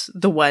was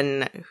the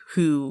one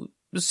who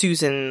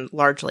Susan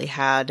largely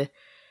had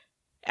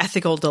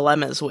ethical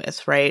dilemmas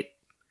with, right?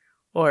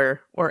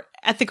 Or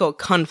ethical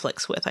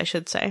conflicts with, I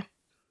should say.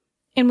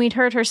 And we'd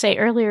heard her say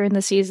earlier in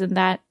the season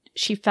that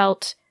she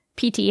felt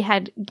PT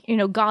had,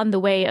 gone the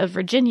way of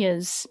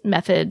Virginia's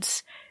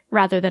methods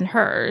rather than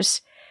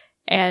hers.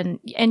 And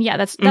yeah,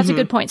 that's a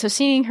good point. So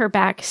seeing her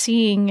back,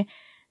 seeing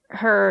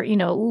her,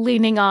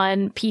 leaning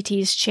on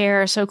PT's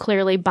chair so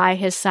clearly by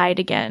his side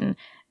again,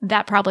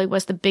 that probably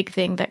was the big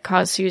thing that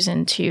caused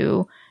Susan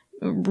to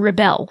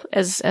rebel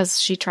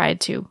as she tried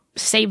to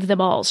save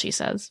them all, she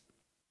says.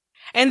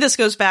 And this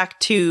goes back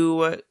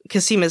to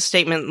Casima's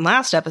statement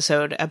last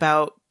episode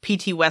about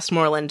PT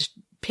Westmoreland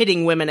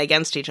pitting women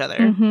against each other.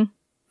 Mm-hmm.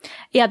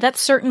 Yeah,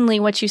 that's certainly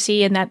what you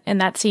see in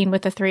that scene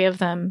with the three of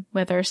them,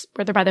 where they're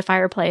by the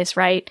fireplace,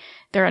 right?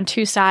 They're on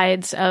two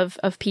sides of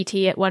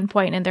PT at one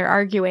point and they're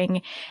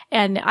arguing.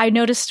 And I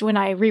noticed when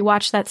I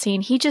rewatched that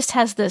scene, he just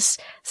has this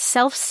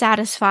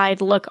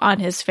self-satisfied look on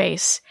his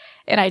face.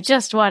 And I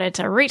just wanted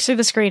to reach through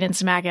the screen and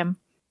smack him.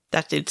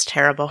 That dude's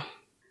terrible.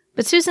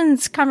 But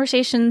Susan's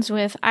conversations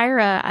with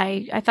Ira,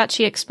 I thought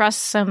she expressed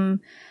some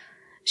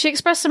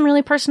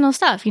really personal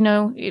stuff.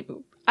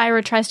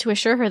 Ira tries to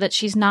assure her that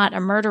she's not a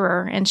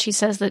murderer, and she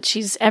says that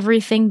she's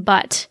everything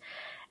but.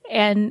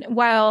 And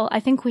while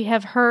I think we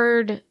have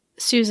heard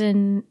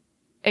Susan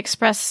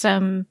express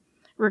some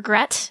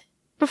regret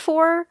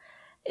before,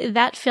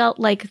 that felt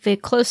like the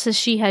closest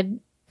she had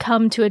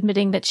come to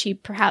admitting that she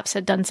perhaps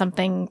had done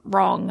something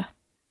wrong.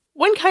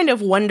 One kind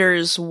of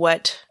wonders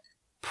what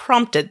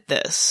prompted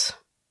this.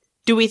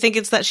 Do we think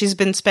it's that she's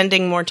been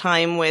spending more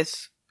time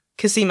with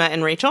Casima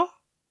and Rachel?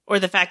 Or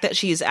the fact that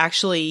she's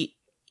actually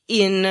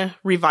in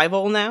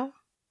Revival now,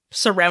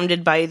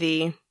 surrounded by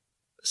the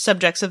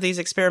subjects of these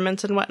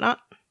experiments and whatnot?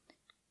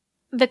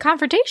 The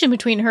confrontation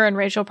between her and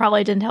Rachel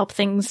probably didn't help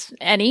things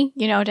any,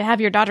 to have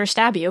your daughter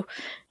stab you.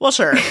 Well,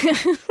 sure.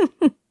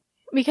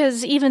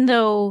 Because even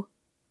though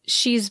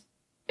she's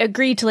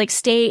agreed to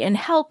stay and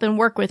help and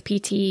work with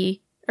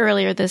PT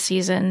earlier this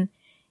season,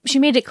 she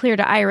made it clear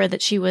to Ira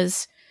that she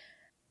was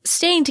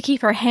staying to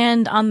keep her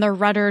hand on the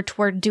rudder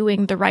toward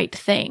doing the right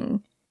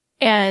thing.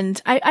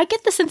 And I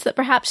get the sense that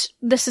perhaps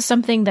this is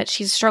something that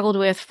she's struggled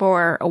with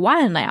for a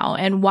while now,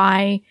 and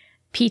why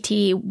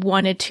PT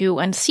wanted to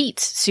unseat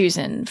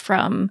Susan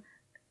from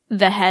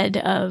the head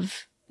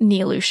of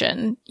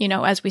Neolution,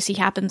 as we see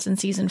happens in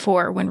season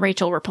 4 when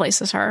Rachel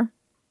replaces her.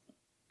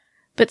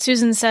 But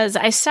Susan says,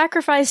 I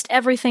sacrificed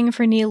everything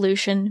for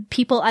Neolution,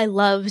 people I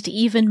loved,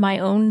 even my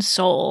own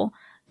soul.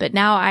 But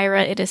now,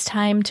 Ira, it is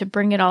time to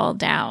bring it all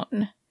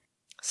down.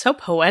 So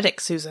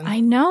poetic, Susan. I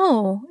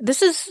know.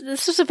 This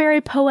was a very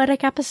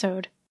poetic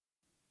episode.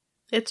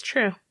 It's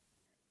true.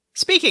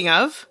 Speaking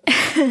of...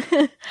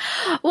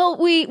 Well,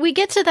 we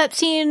get to that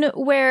scene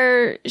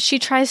where she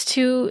tries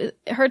to...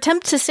 Her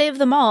attempt to save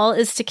them all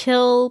is to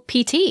kill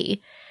PT,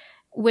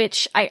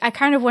 which I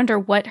kind of wonder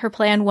what her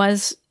plan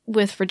was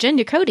with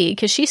Virginia Cody,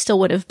 because she still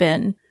would have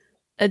been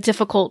a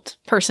difficult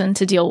person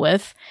to deal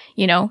with.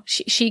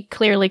 She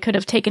clearly could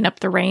have taken up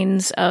the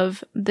reins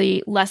of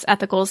the less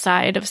ethical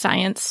side of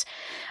science.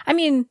 I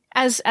mean,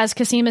 as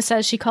Cosima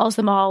says, she calls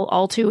them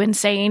all too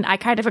insane. I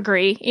kind of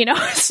agree.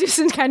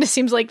 Susan kind of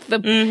seems like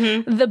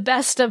the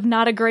best of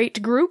not a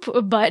great group,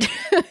 but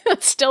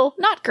still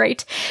not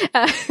great.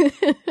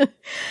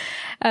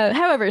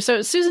 However,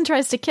 so Susan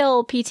tries to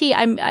kill PT.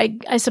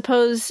 I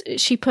suppose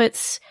she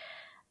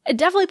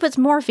definitely puts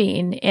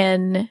morphine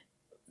in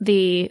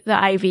the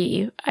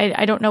IV.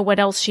 I don't know what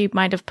else she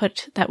might have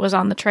put that was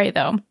on the tray,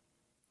 though.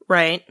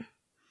 Right.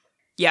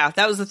 Yeah,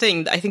 that was the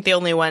thing. I think the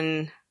only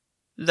one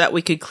that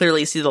we could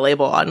clearly see the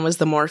label on was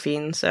the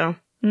morphine, so.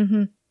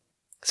 Mm-hmm.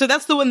 So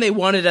that's the one they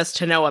wanted us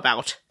to know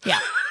about. Yeah.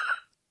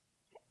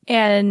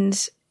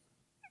 And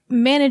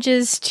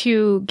manages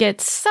to get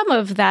some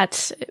of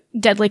that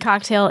deadly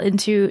cocktail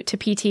into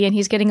PT, and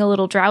he's getting a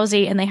little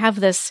drowsy, and they have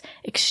this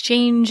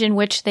exchange in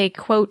which they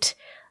quote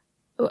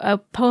a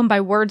poem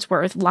by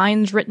Wordsworth,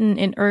 lines written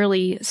in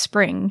early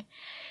spring.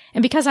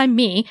 And because I'm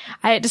me,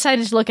 I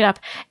decided to look it up.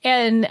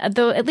 And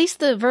at least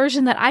the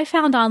version that I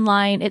found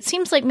online, it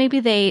seems like maybe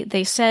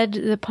they said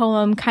the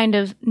poem kind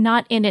of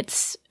not in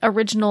its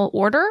original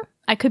order.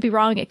 I could be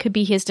wrong. It could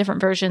be his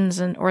different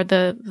versions, or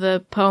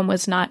the poem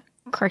was not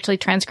correctly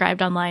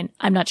transcribed online.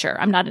 I'm not sure.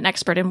 I'm not an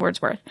expert in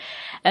Wordsworth.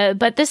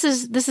 But this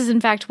is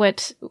in fact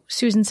what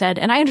Susan said,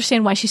 and I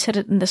understand why she said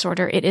it in this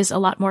order. It is a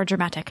lot more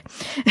dramatic.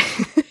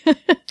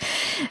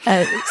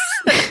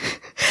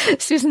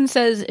 Susan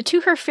says,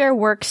 to her fair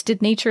works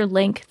did nature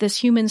link this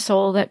human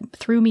soul that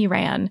through me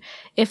ran.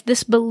 If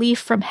this belief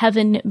from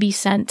heaven be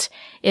sent,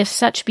 if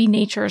such be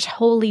nature's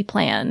holy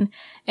plan,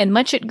 and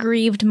much it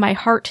grieved my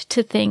heart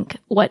to think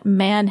what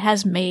man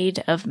has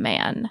made of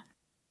man.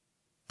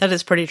 That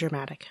is pretty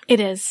dramatic. It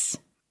is.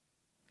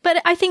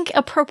 But I think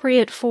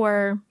appropriate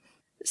for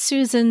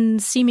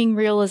Susan's seeming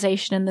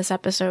realization in this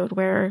episode,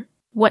 where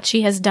what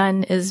she has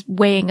done is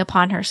weighing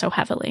upon her so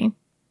heavily.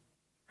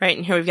 Right,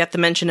 and here we've got the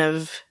mention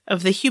of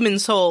the human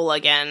soul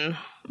again.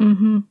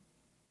 Mm-hmm.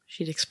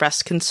 She'd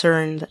expressed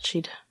concern that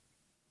she'd...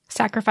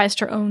 sacrificed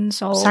her own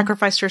soul.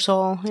 Sacrificed her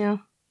soul, yeah.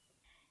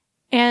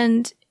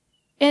 And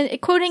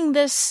quoting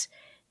this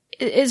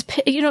is,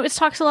 it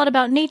talks a lot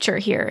about nature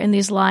here in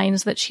these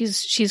lines that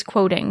she's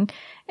quoting.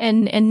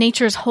 And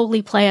nature's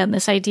holy plan,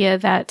 this idea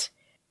that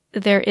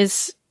there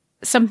is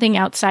something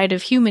outside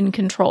of human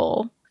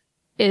control,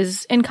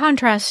 is in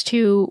contrast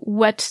to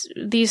what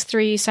these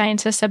three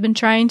scientists have been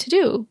trying to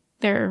do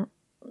their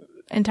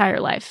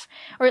entire life.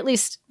 Or at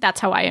least that's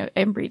how I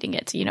am reading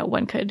it.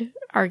 One could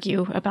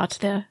argue about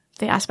the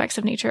aspects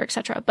of nature,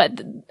 etc.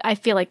 But I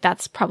feel like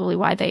that's probably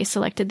why they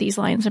selected these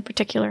lines in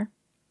particular.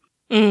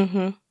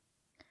 Mm-hmm.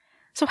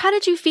 So how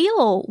did you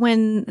feel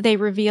when they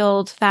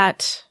revealed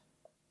that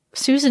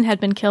Susan had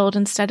been killed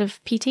instead of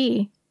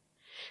PT?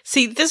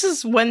 See, this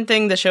is one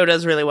thing the show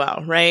does really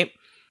well, right?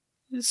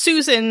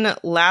 Susan,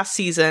 last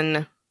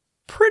season,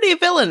 pretty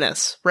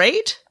villainous,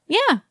 right?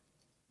 Yeah.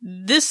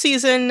 This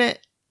season,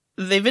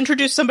 they've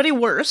introduced somebody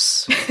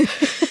worse,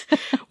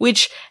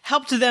 which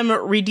helped them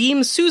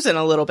redeem Susan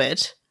a little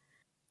bit.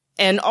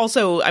 And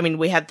also, I mean,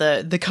 we had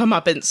the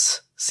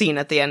comeuppance scene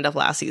at the end of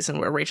last season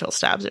where Rachel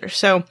stabs her.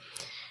 So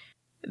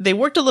they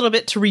worked a little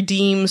bit to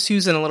redeem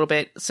Susan a little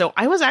bit. So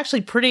I was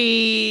actually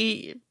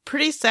pretty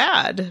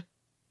sad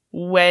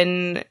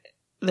when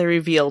they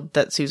revealed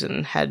that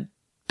Susan had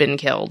been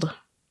killed.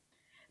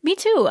 Me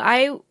too.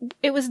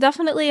 It was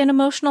definitely an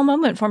emotional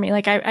moment for me.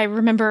 Like I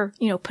remember,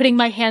 putting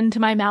my hand to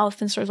my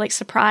mouth and sort of like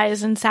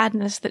surprise and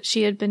sadness that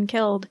she had been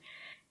killed.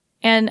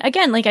 And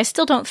again, like I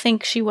still don't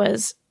think she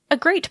was a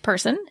great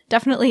person.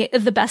 Definitely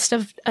the best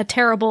of a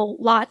terrible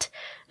lot.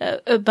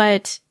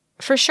 But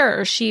for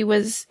sure,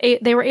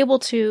 they were able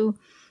to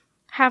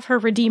have her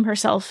redeem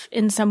herself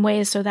in some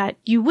ways so that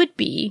you would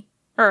be,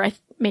 or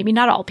maybe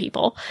not all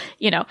people,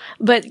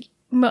 but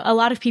a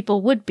lot of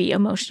people would be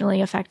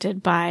emotionally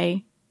affected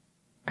by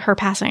her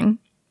passing.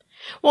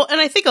 Well, and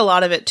I think a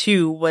lot of it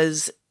too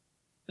was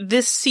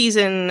this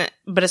season,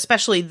 but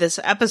especially this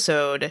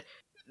episode,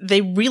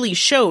 they really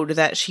showed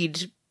that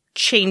she'd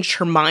changed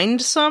her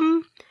mind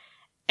some.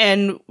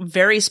 And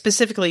very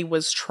specifically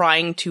was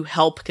trying to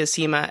help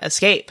Cosima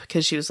escape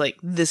because she was like,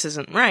 this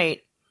isn't right.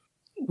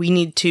 We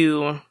need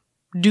to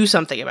do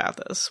something about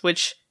this,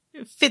 which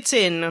fits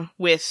in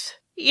with,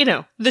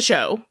 the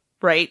show,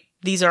 right?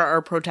 These are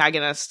our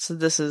protagonists.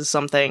 This is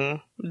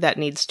something that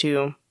needs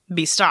to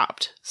be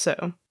stopped.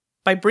 So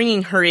by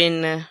bringing her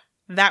in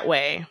that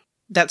way,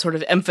 that sort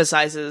of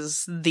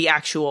emphasizes the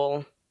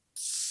actual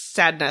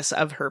sadness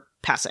of her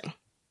passing.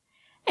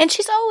 And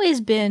she's always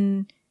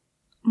been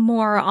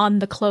more on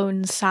the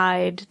clone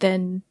side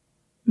than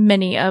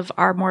many of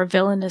our more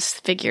villainous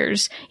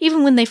figures.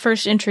 Even when they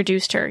first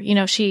introduced her,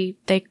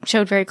 they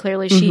showed very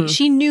clearly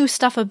she knew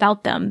stuff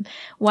about them.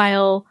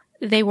 While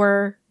they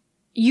were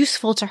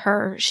useful to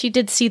her, she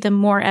did see them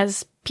more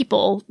as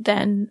people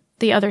than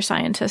the other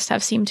scientists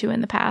have seemed to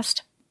in the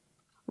past.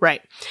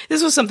 Right.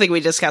 This was something we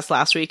discussed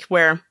last week,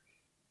 where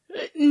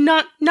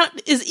not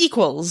as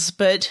equals,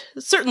 but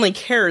certainly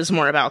cares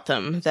more about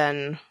them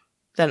than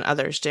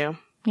others do.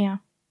 Yeah.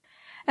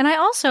 And I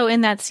also,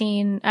 in that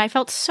scene, I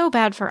felt so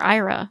bad for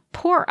Ira.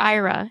 Poor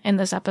Ira in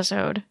this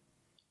episode.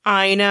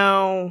 I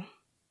know.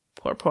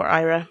 Poor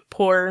Ira.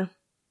 Poor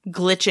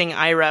glitching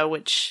Ira,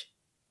 which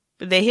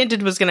they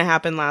hinted was going to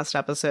happen last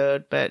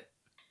episode, but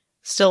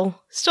still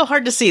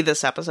hard to see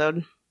this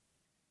episode.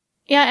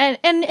 Yeah,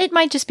 and it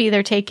might just be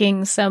they're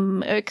taking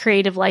some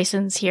creative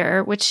license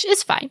here, which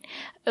is fine.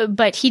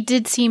 But he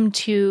did seem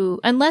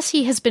to, unless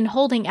he has been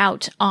holding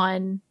out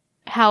on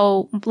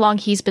how long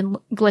he's been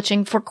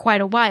glitching for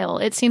quite a while,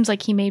 it seems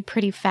like he made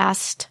pretty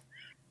fast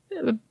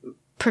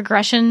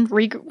progression.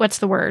 What's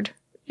the word?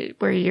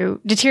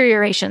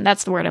 Deterioration,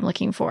 that's the word I'm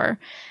looking for,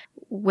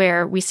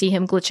 where we see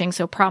him glitching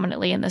so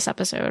prominently in this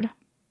episode.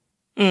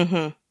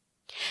 Mm-hmm.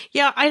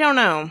 Yeah, I don't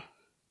know.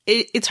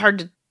 It's hard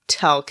to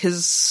tell,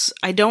 because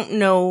I don't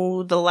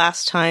know the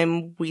last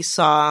time we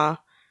saw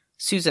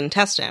Susan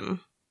test him.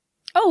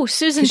 Oh,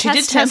 Susan tested him.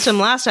 She did test him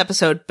last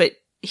episode, but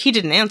he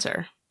didn't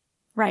answer.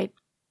 Right.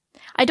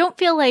 I don't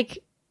feel like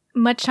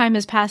much time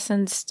has passed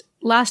since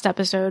last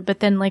episode,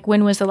 but then,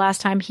 when was the last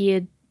time he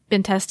had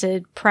been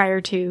tested prior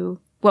to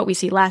what we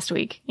see last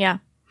week? Yeah.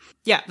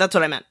 Yeah, that's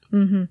what I meant.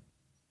 Mm-hmm.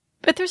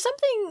 But there's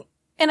something,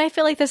 and I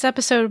feel like this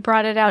episode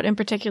brought it out in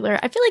particular,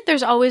 I feel like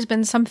there's always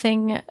been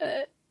something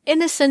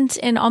innocent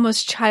and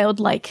almost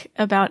childlike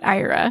about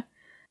Ira.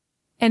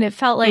 And it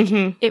felt like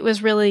it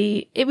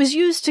was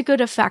used to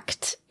good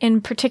effect, in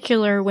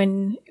particular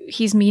when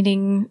he's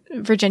meeting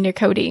Virginia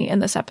Cody in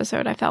this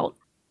episode, I felt.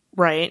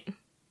 Right.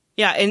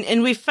 Yeah,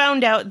 and we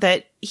found out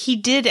that he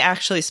did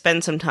actually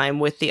spend some time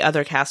with the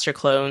other caster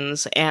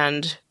clones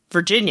and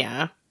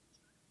Virginia,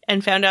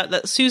 and found out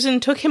that Susan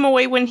took him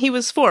away when he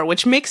was 4,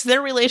 which makes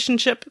their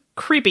relationship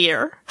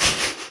creepier.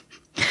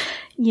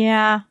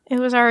 Yeah, it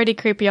was already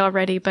creepy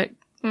already, but...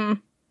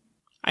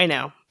 I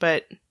know,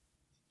 but...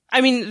 I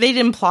mean, they'd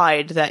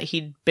implied that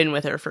he'd been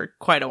with her for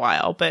quite a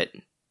while, but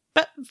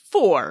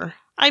 4?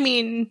 I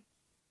mean,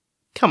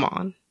 come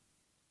on.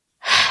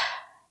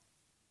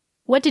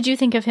 What did you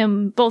think of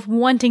him both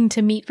wanting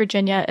to meet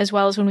Virginia as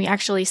well as when we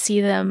actually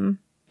see them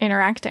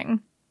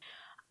interacting?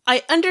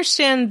 I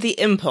understand the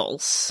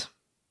impulse.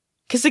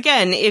 Because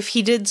again, if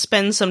he did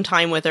spend some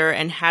time with her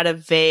and had a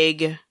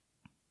vague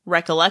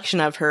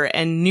recollection of her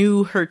and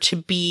knew her to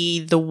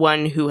be the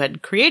one who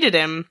had created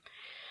him,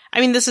 I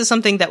mean, this is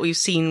something that we've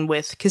seen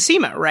with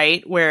Cosima,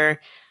 right? Where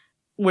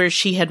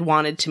she had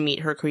wanted to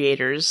meet her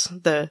creators,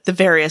 the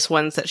various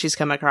ones that she's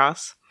come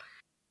across.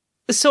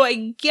 So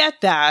I get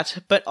that,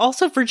 but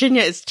also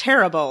Virginia is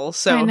terrible,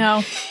 so I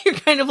know. You're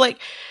kind of like,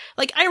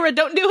 Ira,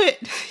 don't do it.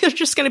 You're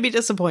just going to be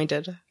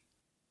disappointed.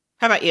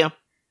 How about you?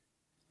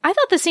 I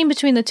thought the scene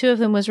between the two of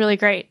them was really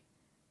great.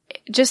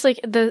 Just like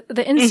the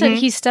instant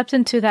he stepped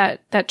into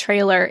that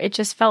trailer, it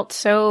just felt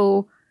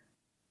so...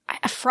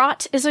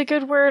 fraught is a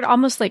good word,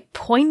 almost like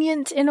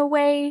poignant in a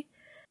way.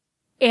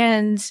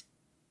 And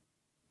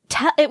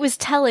it was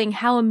telling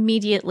how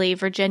immediately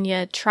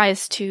Virginia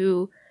tries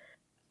to...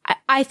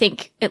 I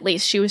think, at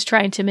least, she was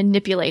trying to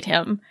manipulate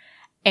him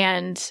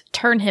and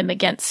turn him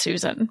against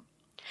Susan.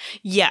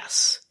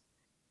 Yes.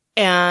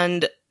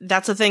 And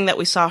that's a thing that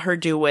we saw her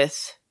do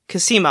with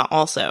Cosima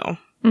also.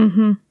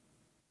 Mm-hmm.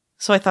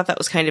 So I thought that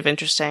was kind of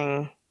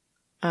interesting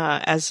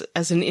as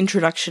an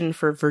introduction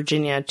for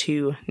Virginia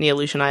to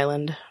Neolution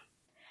Island.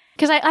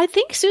 Because I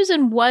think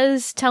Susan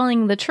was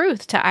telling the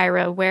truth to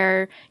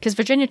Ira, because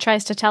Virginia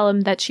tries to tell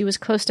him that she was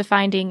close to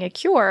finding a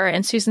cure,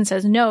 and Susan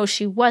says, no,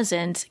 she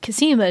wasn't.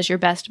 Cosima is your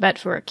best bet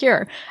for a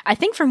cure. I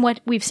think from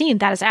what we've seen,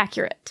 that is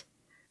accurate.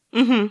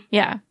 Mm-hmm.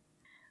 Yeah.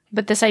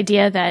 But this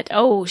idea that,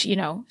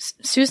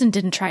 Susan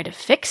didn't try to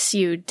fix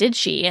you, did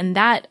she? And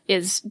that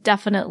is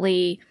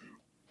definitely...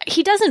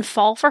 He doesn't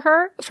fall for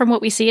her, from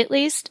what we see at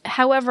least.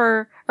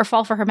 However, or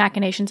fall for her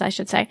machinations, I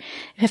should say.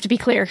 You have to be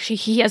clear.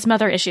 He has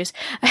mother issues.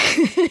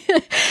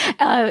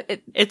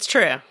 It's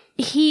true.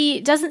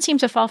 He doesn't seem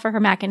to fall for her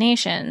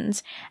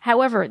machinations.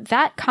 However,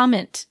 that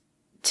comment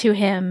to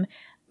him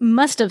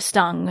must have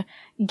stung,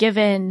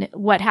 given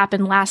what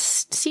happened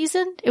last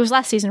season. It was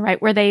last season,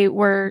 right? Where they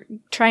were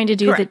trying to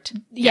do Correct.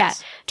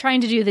 trying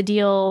to do the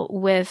deal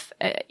with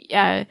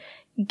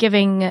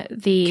giving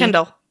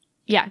Kendall.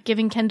 Yeah,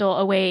 giving Kendall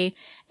away,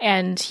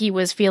 and he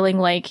was feeling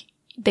like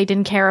they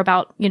didn't care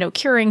about,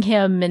 curing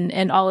him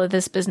and all of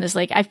this business.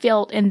 Like, I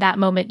felt in that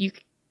moment,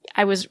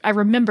 I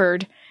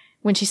remembered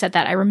when she said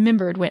that, I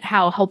remembered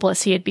how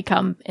helpless he had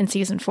become in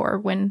season 4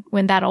 when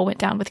that all went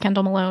down with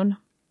Kendall Malone.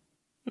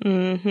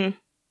 Mm-hmm.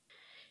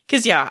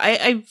 Because, yeah,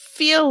 I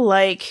feel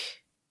like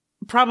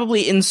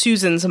probably in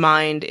Susan's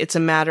mind, it's a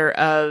matter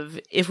of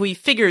if we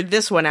figure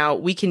this one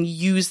out, we can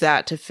use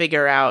that to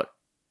figure out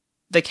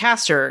the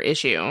caster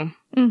issue.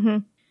 Mm-hmm.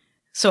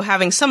 So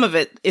having some of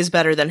it is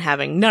better than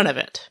having none of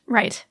it.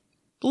 Right.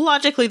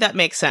 Logically, that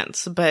makes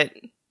sense, but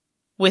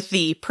with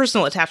the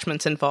personal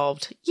attachments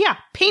involved, yeah,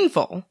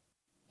 painful.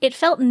 It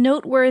felt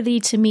noteworthy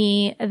to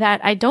me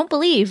that I don't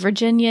believe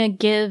Virginia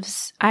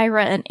gives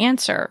Ira an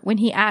answer when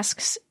he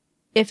asks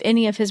if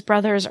any of his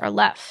brothers are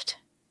left.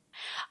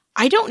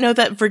 I don't know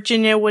that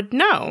Virginia would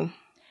know.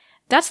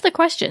 That's the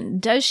question.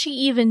 Does she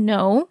even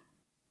know?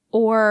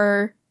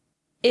 Or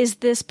is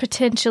this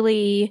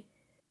potentially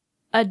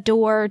a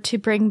door to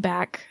bring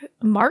back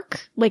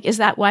Mark? Like, is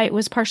that why it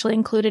was partially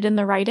included in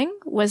the writing?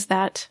 Was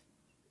that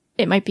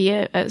it might be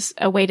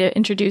a way to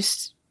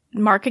introduce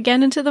Mark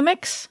again into the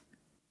mix?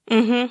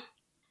 Mm-hmm.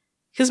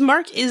 Because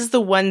Mark is the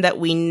one that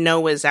we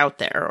know is out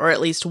there, or at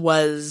least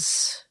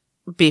was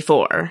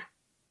before.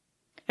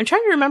 I'm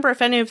trying to remember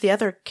if any of the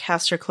other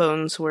caster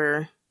clones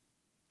were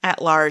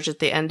at large at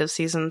the end of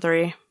season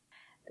 3.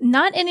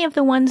 Not any of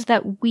the ones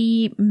that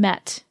we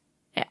met.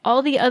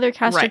 All the other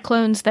caster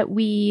clones that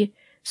we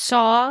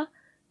saw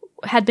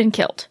had been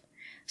killed.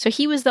 So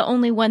he was the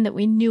only one that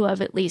we knew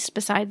of, at least,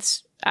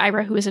 besides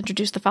Ira, who was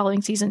introduced the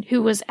following season,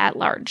 who was at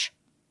large.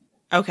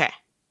 Okay.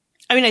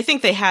 I mean, I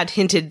think they had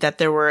hinted that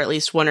there were at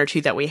least 1 or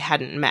 2 that we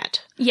hadn't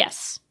met.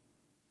 Yes.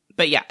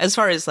 But yeah, as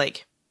far as,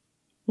 like,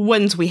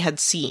 ones we had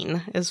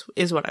seen is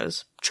what I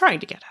was trying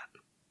to get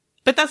at.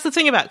 But that's the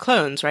thing about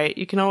clones, right?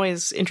 You can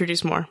always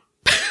introduce more.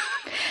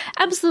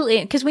 Absolutely,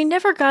 because we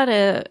never got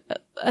a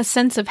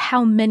sense of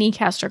how many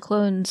caster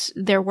clones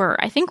there were.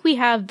 I think we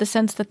have the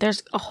sense that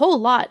there's a whole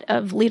lot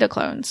of Lita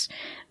clones,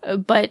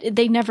 but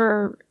they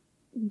never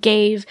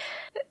gave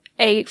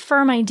a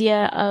firm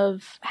idea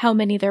of how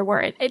many there were.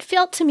 It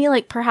felt to me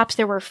like perhaps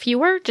there were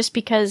fewer, just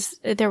because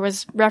there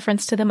was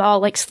reference to them all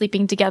like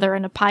sleeping together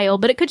in a pile,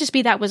 but it could just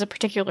be that was a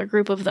particular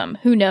group of them.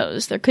 Who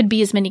knows? There could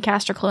be as many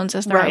caster clones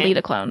as there are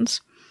Lita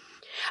clones.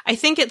 I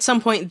think at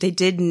some point they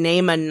did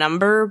name a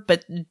number,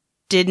 but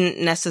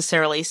didn't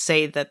necessarily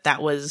say that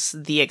that was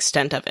the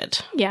extent of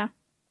it. Yeah.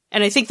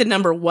 And I think the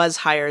number was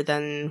higher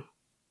than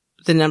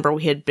the number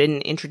we had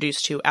been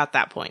introduced to at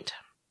that point.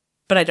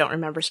 But I don't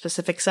remember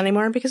specifics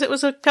anymore because it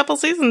was a couple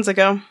seasons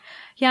ago.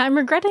 Yeah, I'm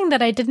regretting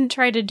that I didn't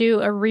try to do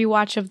a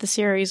rewatch of the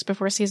series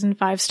before season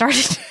 5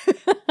 started.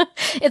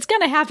 It's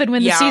going to happen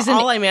when the season...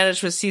 all I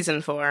managed was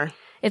season 4.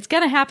 It's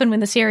going to happen when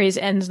the series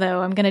ends,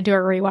 though. I'm going to do a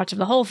rewatch of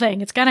the whole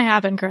thing. It's going to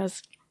happen,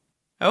 Chris.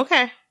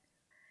 Okay.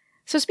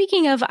 So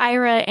speaking of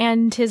Ira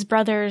and his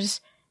brothers,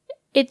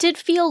 it did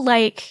feel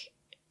like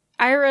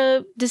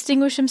Ira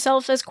distinguished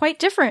himself as quite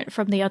different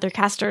from the other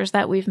casters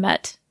that we've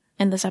met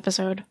in this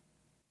episode.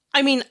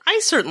 I mean, I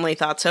certainly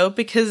thought so,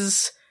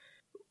 because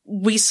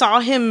we saw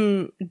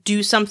him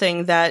do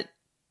something that,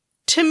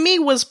 to me,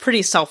 was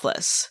pretty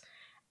selfless.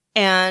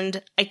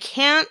 And I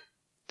can't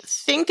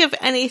think of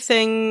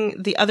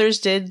anything the others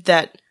did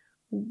that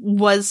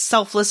was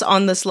selfless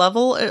on this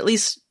level. At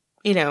least,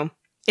 it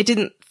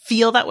didn't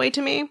feel that way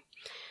to me.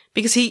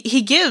 Because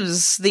he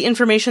gives the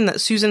information that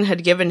Susan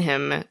had given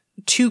him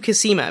to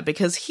Cosima,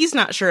 because he's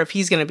not sure if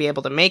he's going to be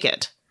able to make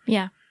it.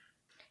 Yeah.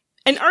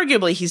 And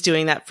arguably he's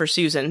doing that for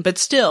Susan, but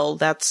still,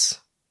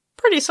 that's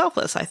pretty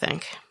selfless, I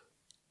think.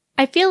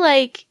 I feel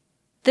like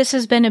this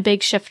has been a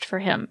big shift for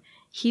him.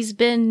 He's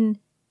been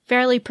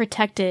fairly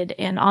protected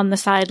and on the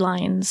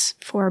sidelines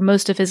for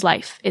most of his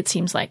life, it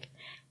seems like.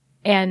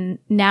 And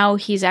now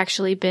he's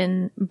actually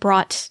been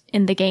brought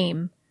in the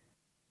game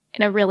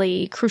in a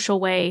really crucial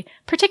way,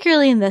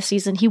 particularly in this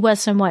season. He was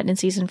somewhat in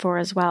season 4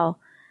 as well.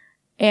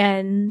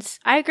 And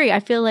I agree. I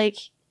feel like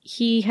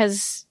he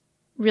has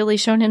really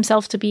shown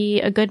himself to be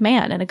a good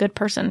man and a good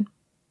person.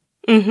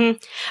 Mm-hmm.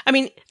 I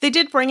mean, they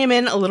did bring him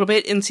in a little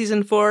bit in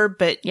season 4,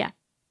 but yeah,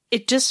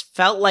 it just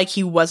felt like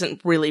he wasn't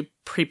really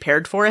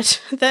prepared for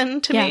it then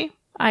to me.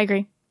 I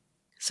agree.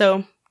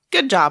 So,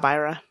 good job,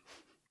 Ira.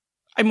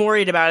 I'm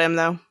worried about him,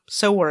 though.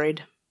 So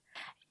worried.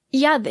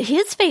 Yeah,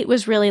 his fate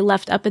was really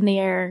left up in the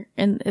air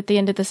at the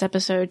end of this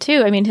episode,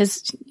 too. I mean,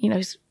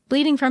 he's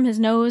bleeding from his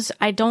nose.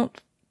 I don't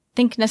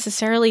think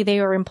necessarily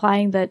they were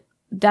implying that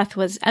death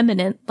was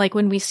imminent, like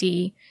when we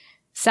see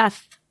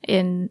Seth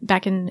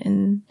back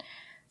in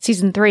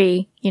season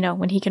 3,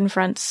 when he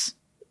confronts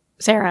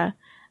Sarah.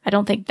 I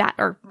don't think that,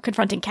 or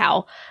confronting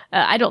Cal,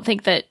 I don't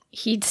think that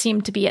he'd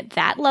seemed to be at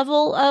that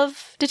level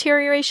of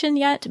deterioration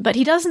yet, but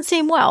he doesn't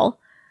seem well.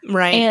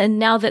 Right. And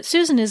now that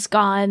Susan is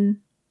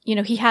gone,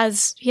 he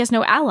has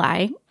no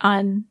ally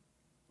on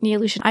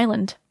Neolution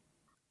Island.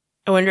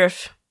 I wonder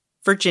if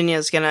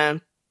Virginia's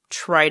gonna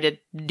try to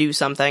do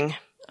something.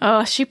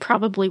 Oh, she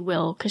probably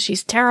will, because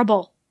she's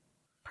terrible.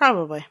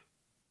 Probably.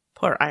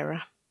 Poor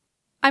Ira.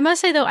 I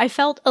must say, though, I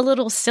felt a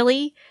little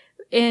silly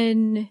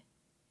in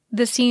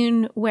the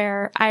scene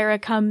where Ira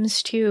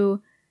comes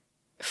to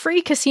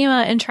free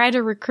Cosima and try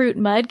to recruit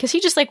Mud, because he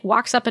just, like,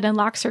 walks up and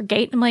unlocks her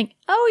gate. I'm like,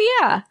 oh,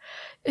 yeah.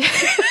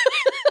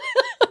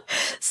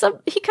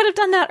 He could have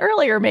done that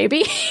earlier,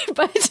 maybe.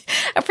 But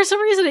for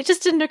some reason, it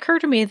just didn't occur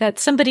to me that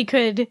somebody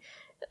could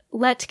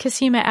let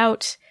Cosima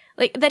out,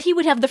 like, that he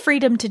would have the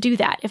freedom to do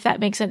that, if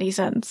that makes any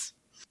sense.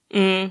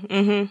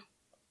 Mm-hmm.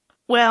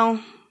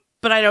 Well,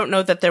 but I don't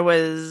know that there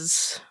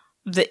was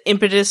the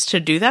impetus to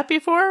do that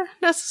before,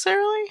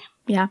 necessarily.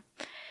 Yeah.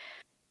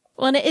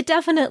 Well, and it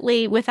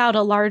definitely, without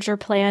a larger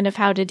plan of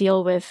how to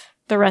deal with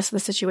the rest of the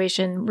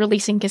situation,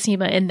 releasing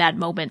Cosima in that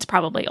moment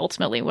probably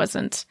ultimately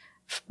wouldn't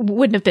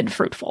have been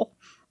fruitful.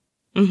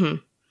 Mm-hmm.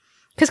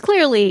 Because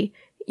clearly,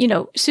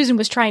 Susan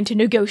was trying to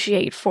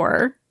negotiate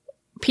for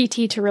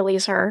PT to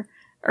release her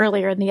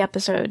earlier in the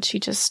episode. She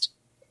just,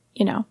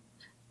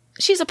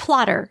 she's a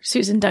plotter,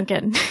 Susan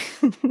Duncan.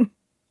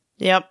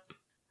 Yep.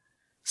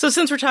 So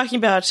since we're talking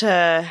about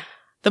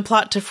the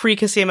plot to free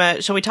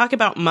Cosima, shall we talk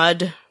about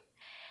Mud?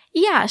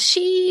 Yeah,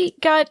 she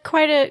got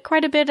quite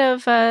a bit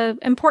of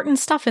important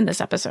stuff in this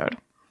episode.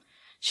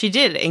 She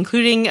did,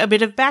 including a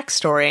bit of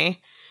backstory.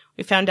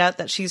 We found out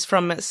that she's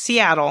from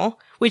Seattle,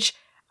 which,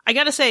 I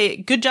gotta say,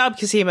 good job,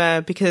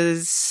 Cosima,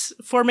 because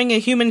forming a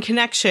human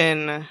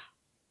connection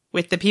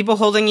with the people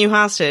holding you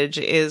hostage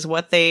is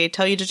what they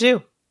tell you to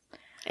do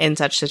in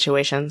such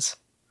situations.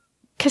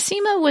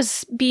 Cosima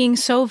was being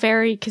so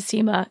very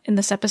Cosima in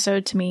this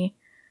episode to me,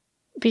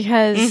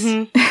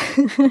 because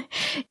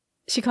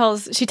she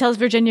tells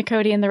Virginia,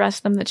 Cody, and the rest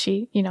of them that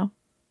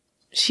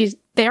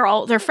they're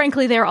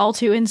all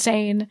too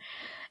insane.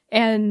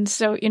 And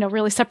so,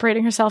 really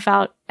separating herself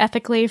out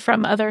ethically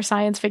from other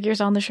science figures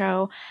on the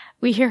show.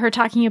 We hear her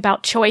talking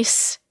about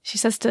choice. She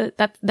says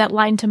that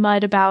line to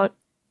Mud about,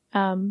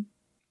 are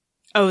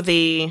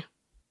you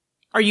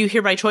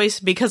here by choice?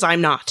 Because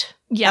I'm not.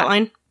 Yeah. That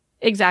line?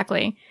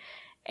 Exactly.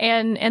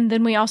 And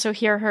then we also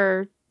hear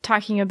her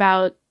talking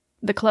about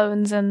the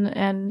clones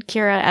and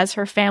Kira as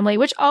her family,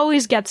 which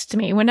always gets to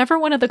me. Whenever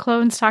one of the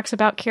clones talks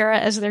about Kira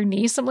as their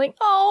niece, I'm like,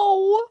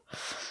 oh,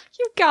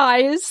 you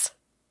guys.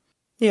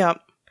 Yeah.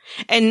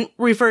 And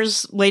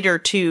refers later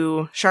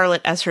to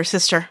Charlotte as her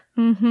sister.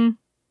 Mm-hmm.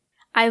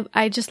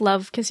 I just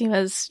love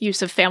Cosima's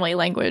use of family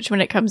language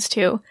when it comes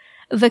to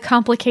the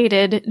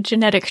complicated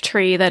genetic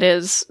tree that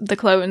is the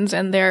clones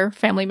and their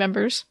family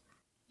members.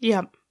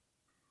 Yep.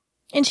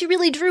 And she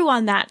really drew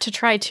on that to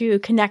try to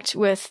connect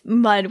with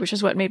Mud, which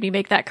is what made me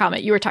make that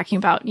comment. You were talking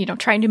about,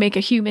 trying to make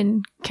a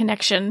human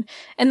connection.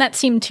 And that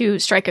seemed to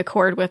strike a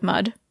chord with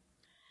Mud.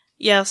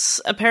 Yes,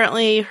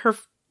 apparently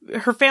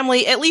her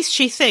family, at least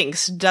she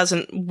thinks,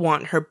 doesn't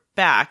want her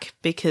back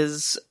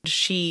because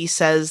she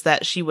says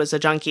that she was a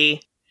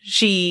junkie.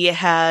 She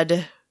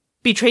had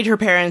betrayed her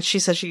parents. She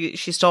said she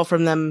stole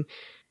from them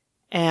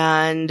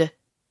and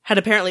had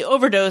apparently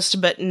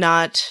overdosed, but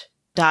not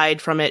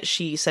died from it.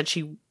 She said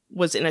she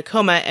was in a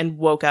coma and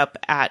woke up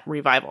at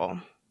Revival.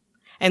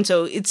 And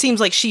so it seems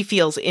like she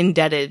feels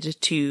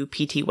indebted to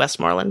P.T.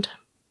 Westmoreland.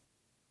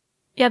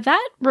 Yeah,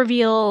 that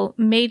reveal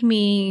made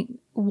me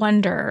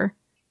wonder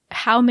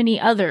how many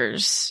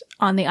others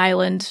on the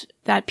island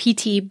that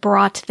P.T.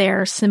 brought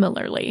there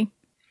similarly.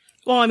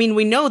 Well, I mean,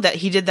 we know that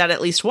he did that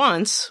at least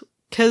once,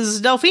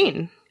 because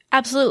Delphine.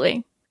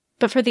 Absolutely.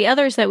 But for the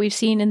others that we've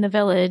seen in the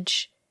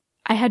village,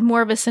 I had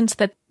more of a sense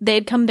that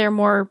they'd come there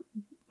more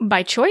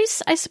by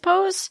choice, I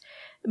suppose.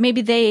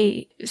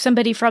 Maybe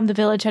somebody from the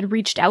village had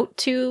reached out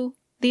to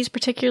these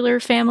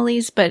particular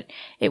families, but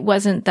it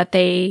wasn't that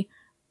they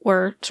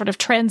were sort of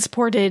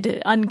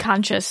transported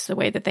unconscious the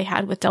way that they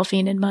had with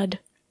Delphine and Mud.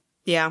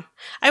 Yeah.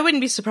 I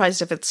wouldn't be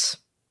surprised if it's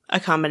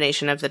a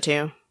combination of the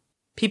two.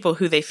 People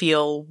who they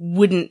feel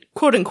wouldn't,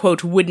 quote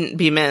unquote, wouldn't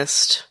be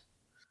missed.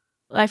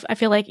 I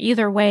feel like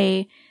either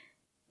way,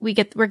 we're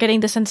getting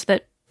the sense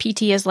that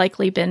PT has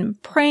likely been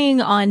preying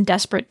on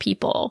desperate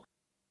people.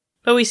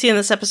 But we see in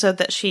this episode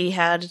that she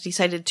had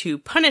decided to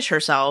punish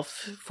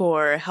herself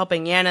for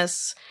helping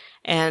Yanis,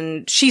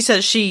 and she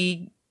says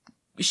she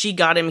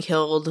got him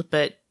killed,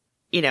 but,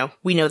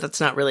 we know that's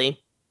not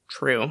really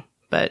true.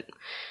 But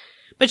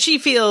she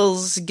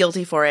feels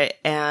guilty for it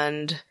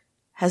and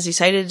has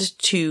decided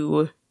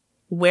to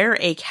wear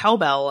a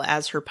cowbell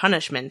as her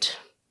punishment.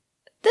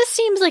 This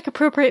seems like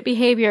appropriate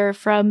behavior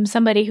from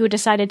somebody who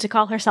decided to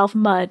call herself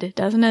Mud,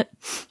 doesn't it?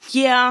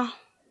 Yeah,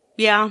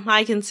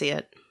 I can see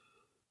it.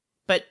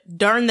 But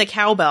darn the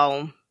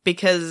cowbell,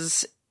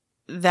 because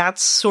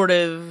that's sort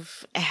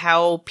of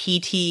how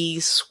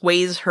PT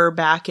sways her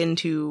back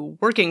into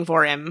working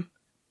for him,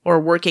 or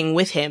working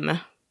with him.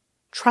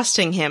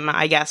 Trusting him,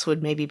 I guess,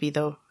 would maybe be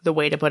the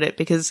way to put it,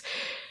 because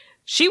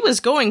she was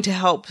going to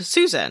help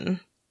Susan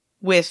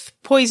with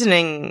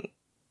poisoning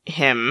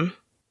him,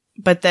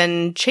 but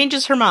then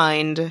changes her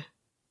mind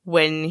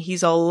when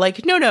he's all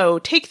like, no,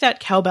 take that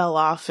cowbell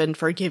off and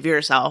forgive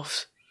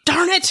yourself.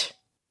 Darn it,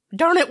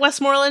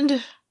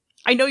 Westmoreland.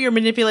 I know you're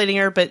manipulating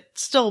her, but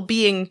still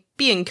being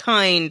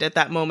kind at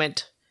that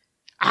moment.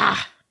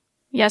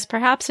 Yes,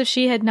 perhaps if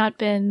she had not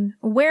been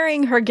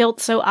wearing her guilt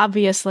so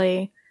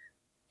obviously,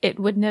 it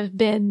wouldn't have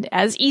been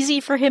as easy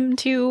for him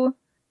to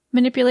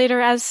manipulate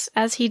her as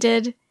he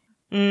did.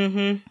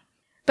 Mm-hmm.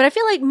 But I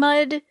feel like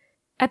Mud,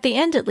 at the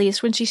end at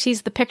least, when she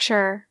sees the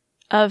picture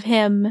of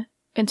him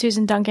and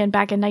Susan Duncan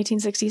back in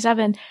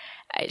 1967,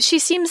 she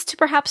seems to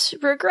perhaps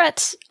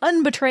regret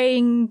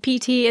unbetraying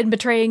PT and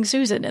betraying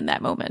Susan in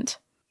that moment.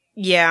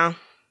 Yeah.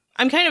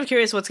 I'm kind of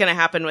curious what's going to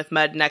happen with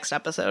Mud next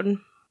episode.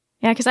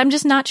 Yeah, because I'm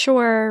just not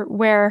sure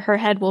where her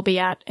head will be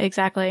at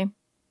exactly.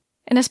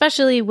 And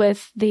especially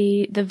with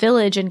the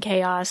village in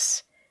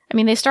chaos. I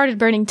mean, they started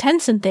burning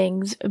tents and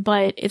things,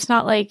 but it's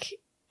not like...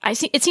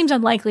 it seems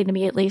unlikely to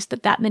me, at least,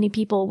 that many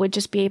people would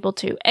just be able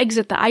to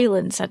exit the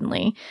island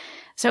suddenly.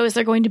 So is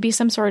there going to be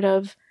some sort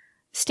of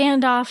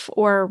standoff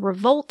or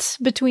revolt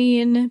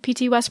between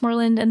P.T.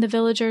 Westmoreland and the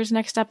villagers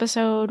next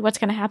episode? What's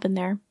going to happen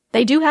there?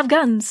 They do have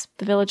guns,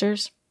 the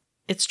villagers.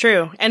 It's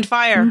true. And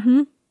fire.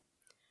 Mm-hmm.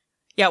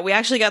 Yeah, we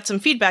actually got some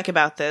feedback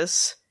about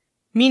this.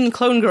 Mean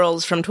Clone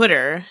Girls from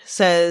Twitter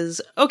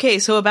says, okay,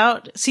 so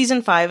about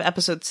Season 5,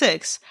 Episode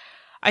 6,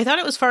 I thought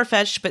it was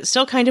far-fetched, but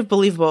still kind of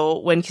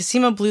believable when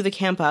Cosima blew the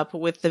camp up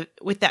with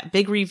that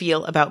big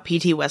reveal about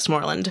P.T.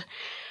 Westmoreland.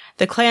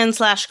 The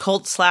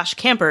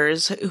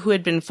clan/cult/campers who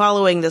had been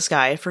following this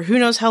guy for who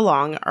knows how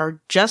long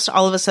are just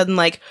all of a sudden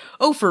like,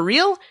 oh, for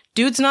real?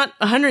 Dude's not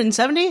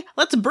 170?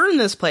 Let's burn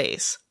this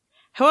place.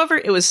 However,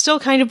 it was still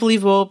kind of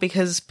believable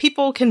because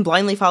people can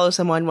blindly follow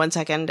someone 1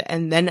 second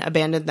and then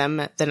abandon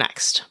them the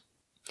next.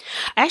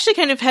 I actually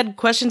kind of had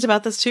questions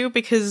about this too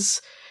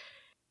because,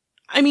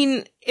 I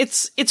mean,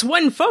 it's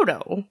one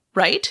photo,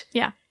 right?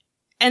 Yeah.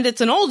 And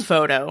it's an old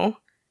photo,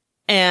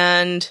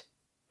 and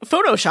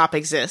Photoshop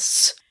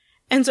exists.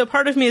 And so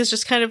part of me is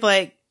just kind of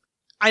like,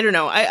 I don't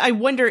know, I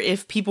wonder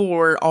if people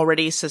were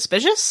already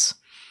suspicious.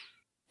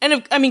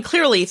 And I mean,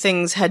 clearly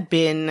things had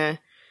been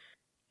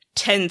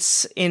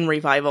tense in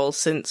Revival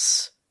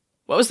since,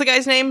 what was the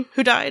guy's name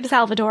who died?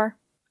 Salvador,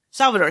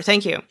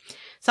 thank you.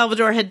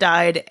 Salvador had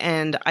died,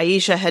 and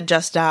Aisha had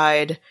just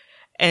died,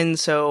 and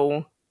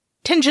so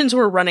tensions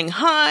were running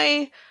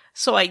high,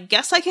 so I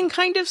guess I can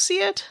kind of see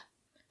it.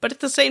 But at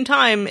the same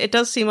time, it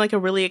does seem like a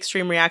really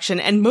extreme reaction,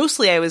 and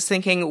mostly I was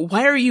thinking,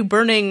 why are you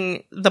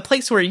burning the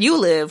place where you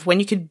live when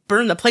you could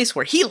burn the place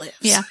where he lives?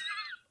 Yeah.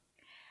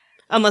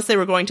 Unless they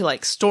were going to,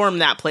 like, storm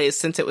that place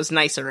since it was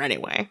nicer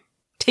anyway.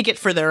 Take it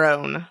for their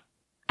own.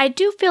 I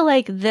do feel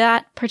like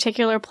that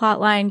particular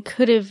plotline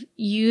could have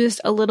used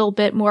a little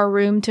bit more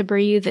room to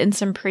breathe in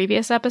some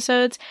previous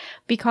episodes,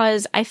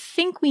 because I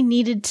think we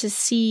needed to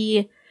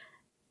see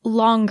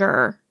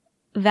longer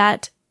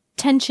that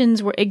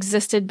tensions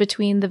existed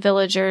between the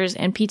villagers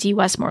and P.T.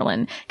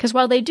 Westmoreland. Because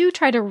while they do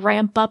try to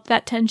ramp up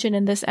that tension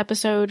in this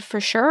episode for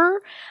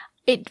sure,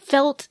 it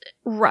felt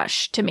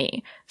rushed to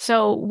me.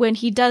 So when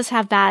he does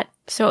have that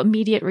so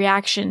immediate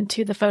reaction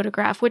to the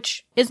photograph,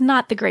 which is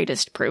not the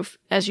greatest proof,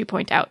 as you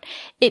point out,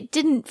 I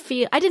didn't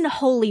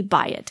wholly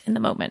buy it in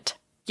the moment.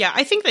 Yeah,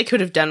 I think they could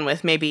have done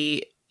with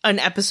maybe an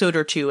episode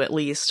or two at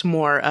least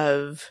more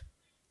of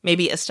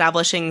maybe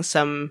establishing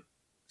some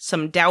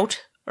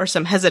doubt or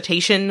some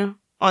hesitation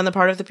on the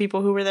part of the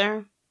people who were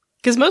there.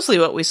 Because mostly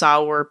what we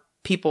saw were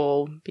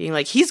people being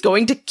like, he's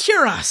going to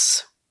cure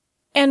us.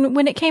 And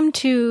when it came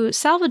to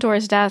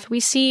Salvador's death, we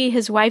see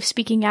his wife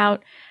speaking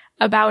out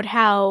about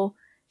how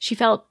she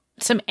felt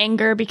some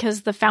anger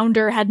because the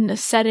founder hadn't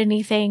said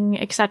anything,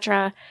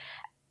 etc.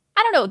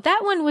 I don't know,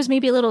 that one was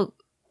maybe a little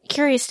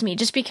curious to me,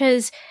 just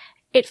because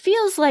it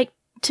feels like,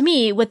 to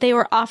me, what they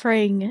were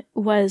offering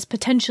was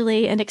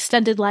potentially an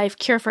extended life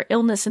cure for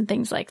illness and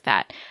things like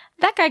that.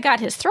 That guy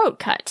got his throat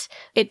cut.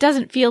 It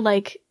doesn't feel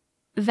like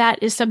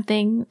that is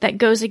something that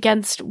goes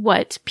against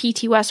what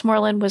P.T.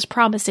 Westmoreland was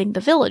promising the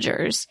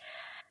villagers.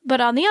 But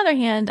on the other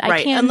hand,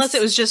 I can't... Unless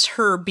it was just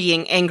her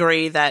being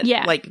angry that,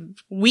 like,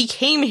 we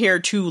came here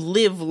to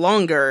live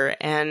longer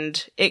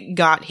and it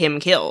got him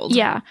killed.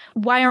 Yeah.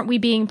 Why aren't we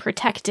being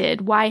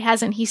protected? Why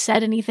hasn't he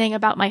said anything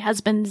about my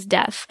husband's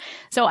death?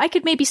 So I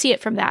could maybe see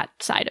it from that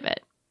side of it.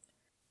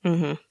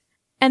 Mm-hmm.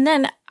 And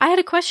then I had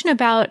a question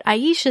about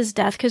Aisha's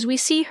death, because we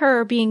see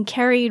her being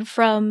carried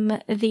from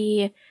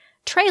the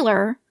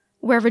trailer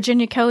where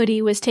Virginia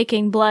Cody was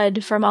taking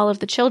blood from all of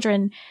the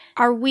children.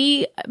 Are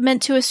we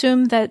meant to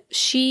assume that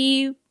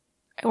she,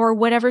 or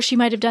whatever she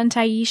might have done to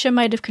Aisha,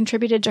 might have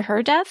contributed to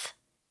her death?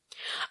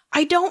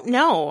 I don't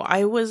know.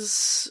 I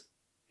was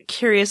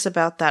curious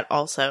about that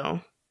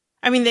also.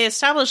 I mean, they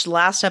established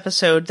last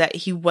episode that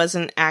he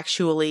wasn't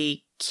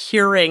actually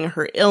curing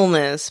her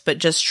illness, but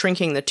just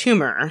shrinking the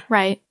tumor.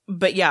 Right.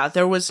 But yeah,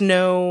 there was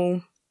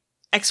no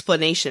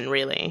explanation,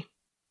 really,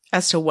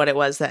 as to what it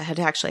was that had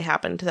actually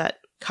happened that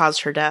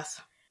caused her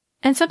death.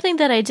 And something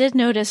that I did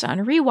notice on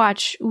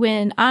rewatch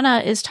when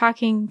Anna is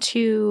talking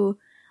to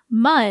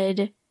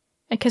Mud,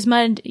 because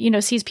Mud,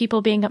 sees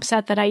people being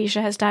upset that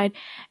Aisha has died,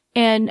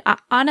 and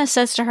Anna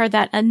says to her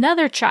that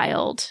another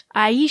child,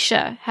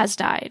 Aisha, has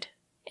died,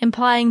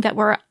 implying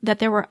that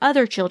there were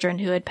other children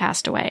who had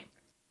passed away.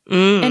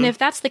 And if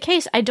that's the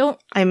case,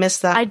 I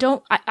missed that.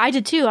 I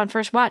did too on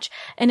first watch.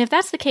 And if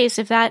that's the case,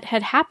 if that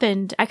had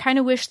happened, I kind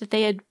of wish that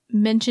they had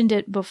mentioned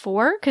it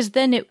before, because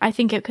then I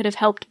think it could have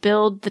helped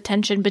build the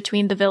tension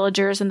between the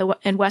villagers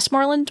and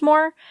Westmoreland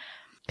more.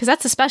 Because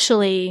that's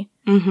especially,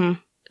 oh,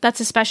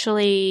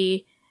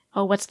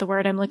 what's the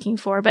word I'm looking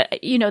for?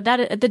 But, you know,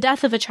 that the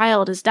death of a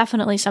child is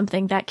definitely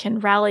something that can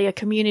rally a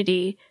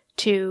community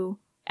to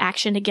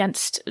action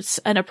against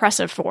an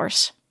oppressive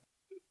force.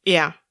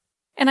 Yeah.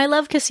 And I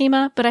love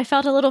Cosima, but I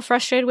felt a little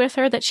frustrated with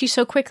her that she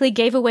so quickly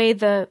gave away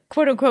the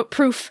quote-unquote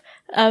proof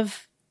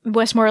of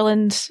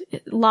Westmoreland's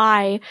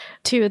lie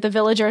to the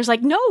villagers.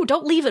 Like, no,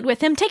 don't leave it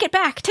with him. Take it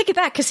back,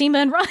 Cosima,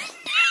 and run.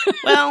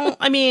 Well,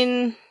 I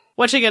mean,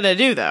 what's she gonna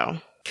do, though?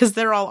 Because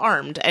they're all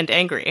armed and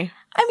angry.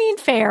 I mean,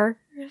 fair.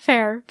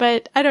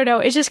 But I don't know.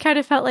 It just kind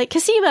of felt like,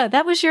 Cosima,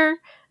 that was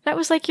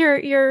like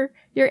your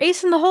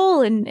ace in the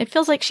hole, and it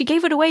feels like she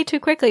gave it away too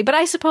quickly. But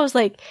I suppose,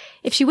 like,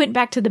 if she went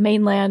back to the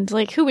mainland,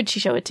 like, who would she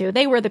show it to?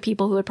 They were the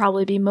people who would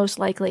probably be most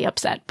likely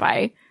upset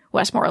by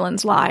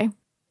Westmoreland's lie.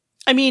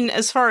 I mean,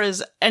 as far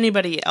as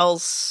anybody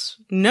else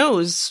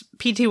knows,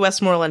 P.T.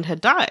 Westmoreland had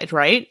died,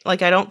 right?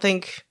 Like, I don't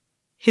think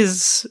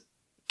his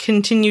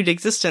continued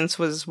existence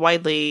was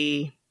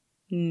widely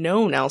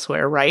known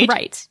elsewhere, right?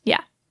 Right,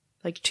 yeah.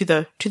 Like, to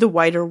the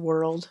wider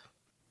world.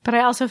 But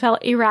I also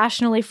felt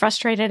irrationally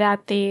frustrated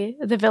at the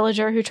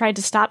villager who tried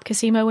to stop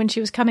Cosima when she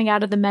was coming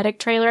out of the medic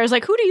trailer. I was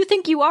like, who do you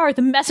think you are?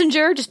 The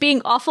messenger just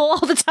being awful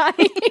all the time?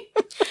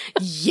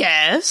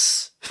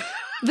 Yes.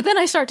 But then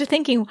I start to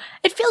thinking,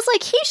 it feels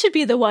like he should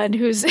be the one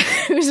who's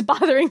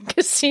bothering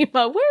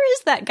Cosima. Where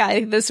is that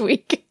guy this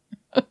week?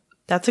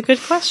 That's a good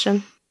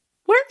question.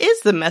 Where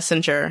is the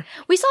messenger?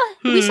 We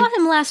saw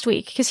him last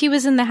week because he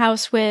was in the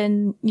house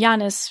when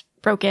Giannis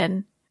broke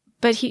in.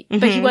 But he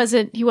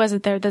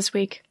wasn't there this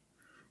week.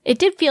 It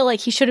did feel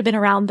like he should have been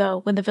around, though,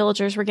 when the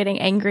villagers were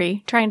getting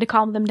angry, trying to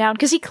calm them down,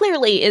 because he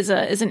clearly is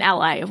an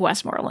ally of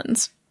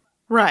Westmoreland's.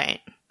 Right.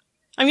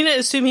 I'm going to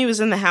assume he was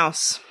in the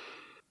house.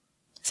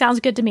 Sounds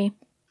good to me.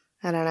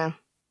 I don't know.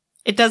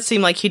 It does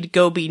seem like he'd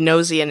go be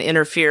nosy and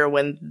interfere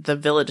when the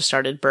village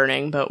started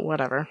burning, but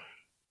whatever.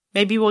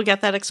 Maybe we'll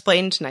get that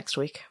explained next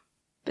week.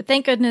 But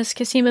thank goodness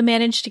Cosima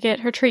managed to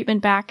get her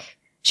treatment back.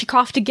 She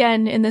coughed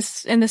again in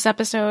this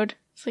episode.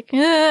 It's like,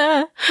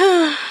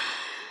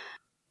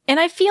 And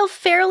I feel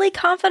fairly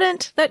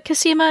confident that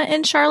Cosima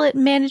and Charlotte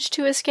managed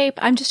to escape.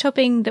 I'm just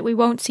hoping that we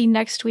won't see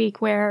next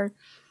week where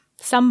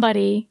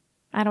somebody,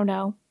 I don't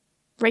know,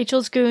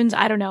 Rachel's goons,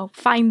 I don't know,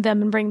 find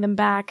them and bring them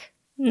back.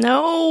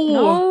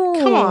 No.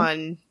 Come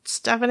on,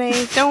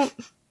 Stephanie. Don't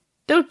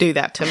do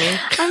that to me.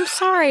 I'm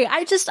sorry.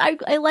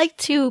 I like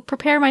to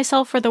prepare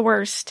myself for the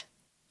worst.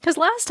 Because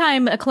last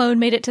time a clone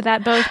made it to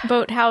that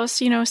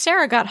boathouse,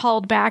 Sarah got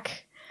hauled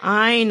back.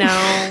 I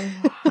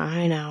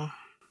know.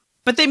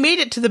 But they made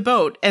it to the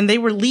boat, and they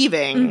were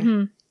leaving.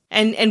 Mm-hmm.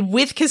 And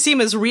with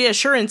Cosima's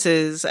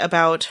reassurances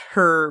about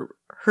her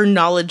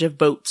knowledge of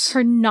boats.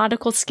 Her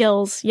nautical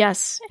skills,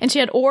 yes. And she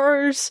had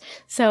oars,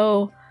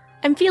 so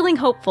I'm feeling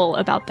hopeful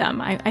about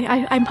them.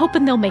 I'm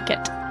hoping they'll make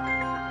it.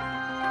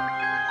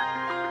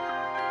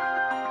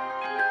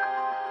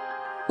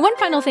 One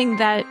final thing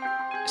that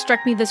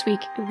struck me this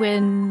week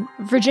when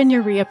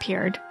Virginia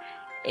reappeared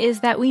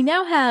is that we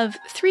now have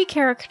 3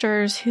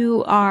 characters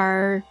who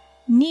are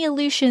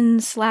Neolution /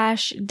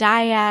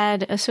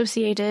 dyad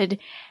associated,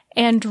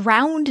 and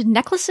round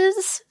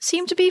necklaces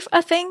seem to be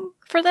a thing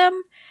for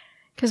them.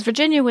 Because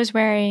Virginia was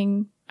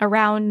wearing a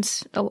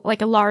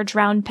large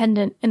round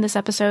pendant in this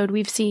episode.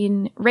 We've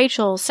seen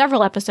Rachel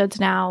several episodes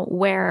now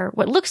wear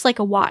what looks like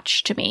a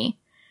watch to me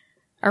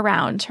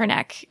around her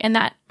neck. And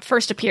that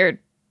first appeared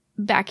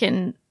back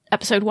in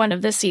episode 1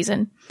 of this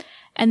season.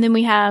 And then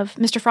we have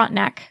Mr.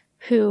 Frontenac,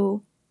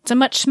 who it's a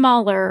much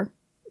smaller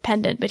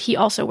pendant, but he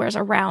also wears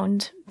a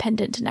round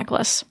pendant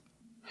necklace.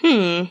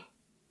 And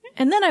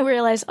then I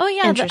realized, oh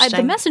yeah,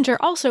 the messenger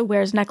also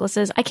wears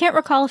necklaces. I can't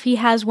recall if he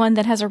has one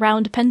that has a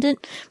round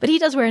pendant, but he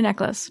does wear a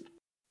necklace.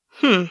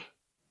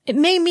 It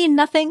may mean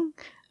nothing,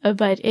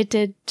 but it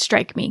did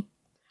strike me.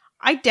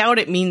 I doubt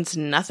it means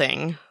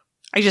nothing.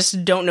 I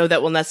just don't know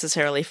that we'll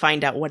necessarily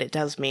find out what it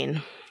does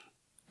mean.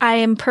 I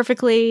am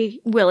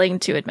perfectly willing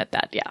to admit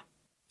that, yeah.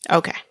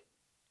 Okay.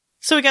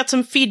 So we got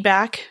some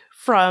feedback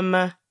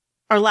from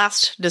our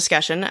last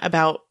discussion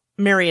about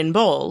Marion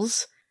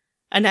Bowles.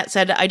 Annette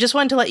said, I just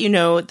wanted to let you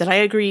know that I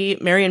agree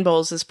Marion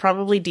Bowles is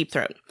probably Deep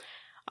Throat.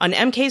 On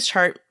MK's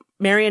chart,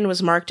 Marion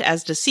was marked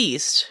as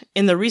deceased.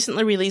 In the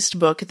recently released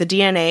book, The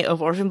DNA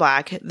of Orphan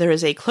Black, there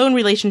is a clone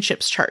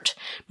relationships chart.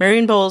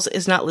 Marion Bowles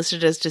is not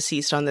listed as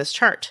deceased on this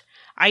chart.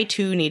 I,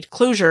 too, need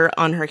closure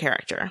on her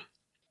character.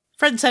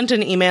 Fred sent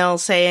an email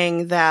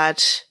saying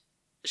that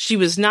she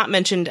was not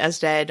mentioned as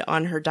dead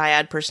on her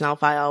dyad personnel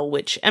file,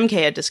 which MK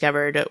had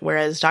discovered,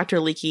 whereas Dr.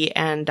 Leakey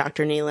and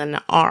Dr.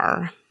 Nealon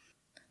are.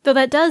 Though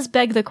that does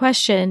beg the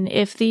question,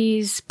 if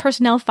these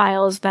personnel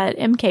files that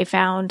MK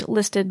found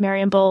listed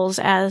Marion Bowles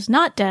as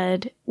not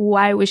dead,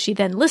 why was she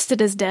then listed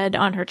as dead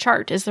on her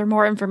chart? Is there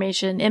more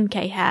information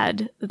MK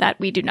had that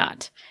we do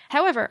not?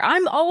 However,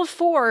 I'm all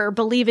for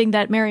believing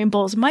that Marion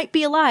Bowles might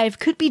be alive,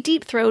 could be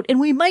Deep Throat, and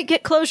we might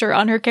get closure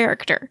on her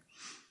character.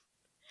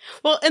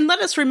 Well, and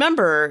let us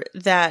remember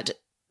that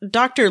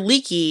Dr.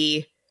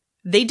 Leakey,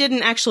 they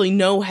didn't actually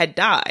know had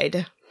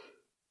died.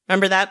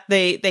 Remember that?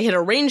 They had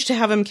arranged to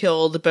have him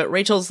killed, but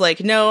Rachel's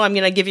like, no, I'm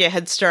going to give you a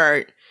head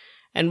start,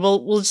 and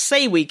we'll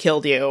say we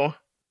killed you,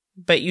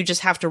 but you just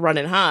have to run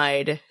and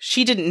hide.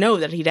 She didn't know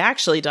that he'd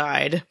actually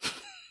died.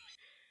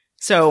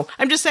 So,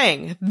 I'm just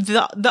saying,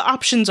 the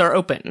options are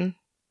open.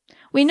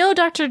 We know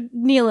Dr.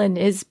 Nealon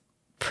is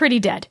pretty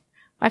dead.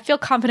 I feel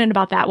confident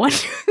about that one.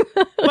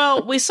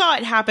 Well, we saw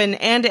it happen,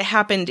 and it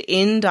happened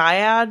in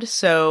Dyad,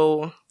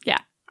 so yeah,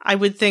 I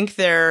would think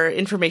their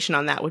information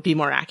on that would be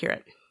more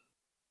accurate.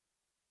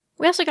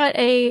 We also got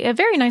a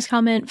very nice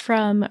comment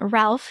from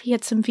Ralph. He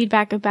had some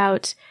feedback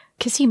about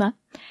Cosima.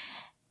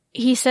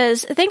 He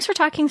says, thanks for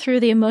talking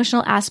through the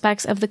emotional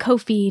aspects of the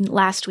Cophine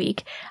last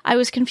week. I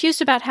was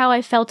confused about how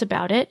I felt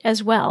about it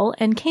as well,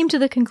 and came to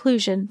the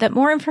conclusion that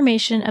more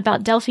information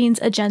about Delphine's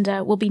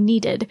agenda will be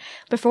needed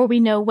before we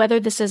know whether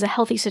this is a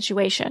healthy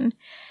situation.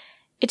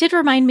 It did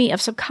remind me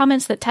of some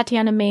comments that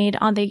Tatiana made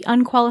on the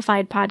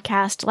Unqualified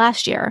podcast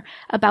last year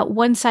about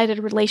one-sided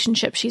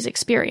relationships she's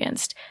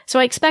experienced, so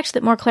I expect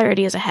that more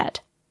clarity is ahead.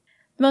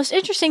 The most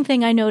interesting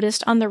thing I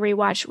noticed on the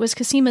rewatch was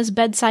Cosima's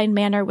bedside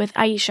manner with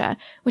Aisha,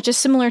 which is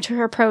similar to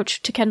her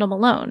approach to Kendall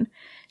Malone.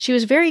 She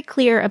was very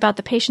clear about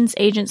the patient's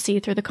agency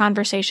through the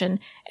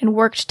conversation and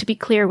worked to be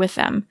clear with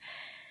them.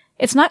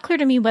 It's not clear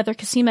to me whether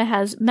Cosima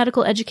has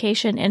medical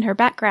education in her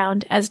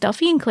background, as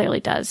Delphine clearly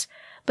does,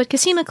 but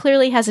Cosima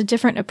clearly has a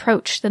different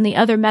approach than the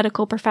other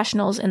medical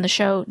professionals in the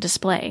show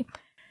display.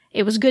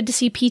 It was good to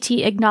see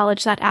PT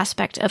acknowledge that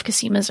aspect of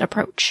Cosima's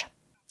approach.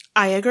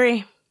 I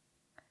agree.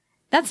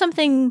 That's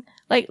something,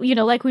 like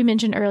we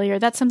mentioned earlier,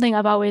 that's something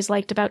I've always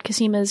liked about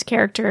Cosima's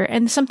character,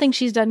 and something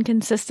she's done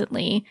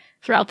consistently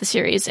throughout the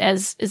series,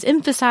 is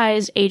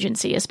emphasize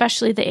agency,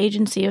 especially the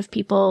agency of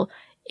people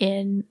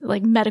in,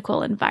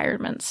 medical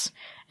environments.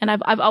 And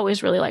I've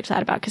always really liked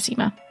that about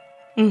Cosima.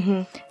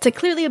 Mm-hmm. It's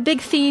clearly a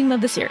big theme of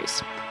the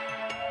series.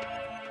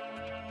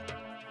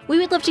 We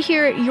would love to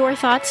hear your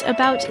thoughts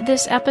about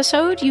this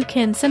episode. You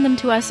can send them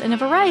to us in a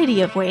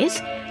variety of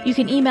ways. You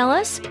can email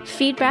us,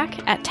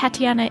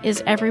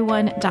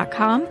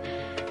 feedback@tatianaiseveryone.com.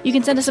 You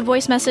can send us a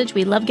voice message.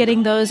 We love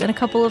getting those in a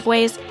couple of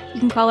ways.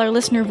 You can call our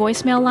listener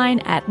voicemail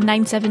line at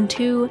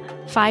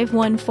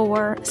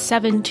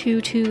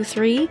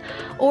 972-514-7223,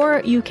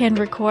 or you can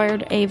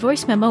record a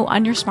voice memo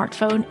on your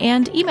smartphone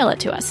and email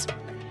it to us.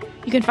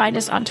 You can find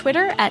us on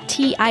Twitter at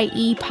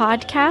TIE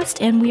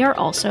Podcast, and we are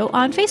also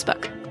on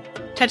Facebook.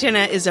 Tatiana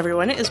is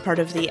Everyone is part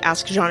of the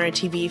Ask Genre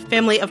TV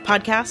family of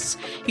podcasts.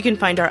 You can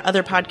find our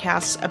other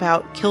podcasts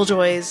about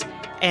Killjoys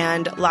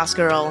and Last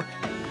Girl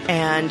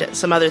and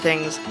some other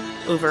things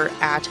over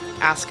at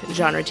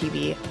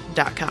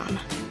AskGenreTV.com.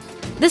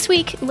 This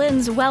week,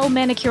 Lynn's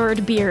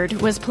well-manicured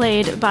beard was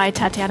played by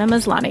Tatiana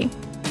Maslany.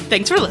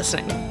 Thanks for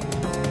listening.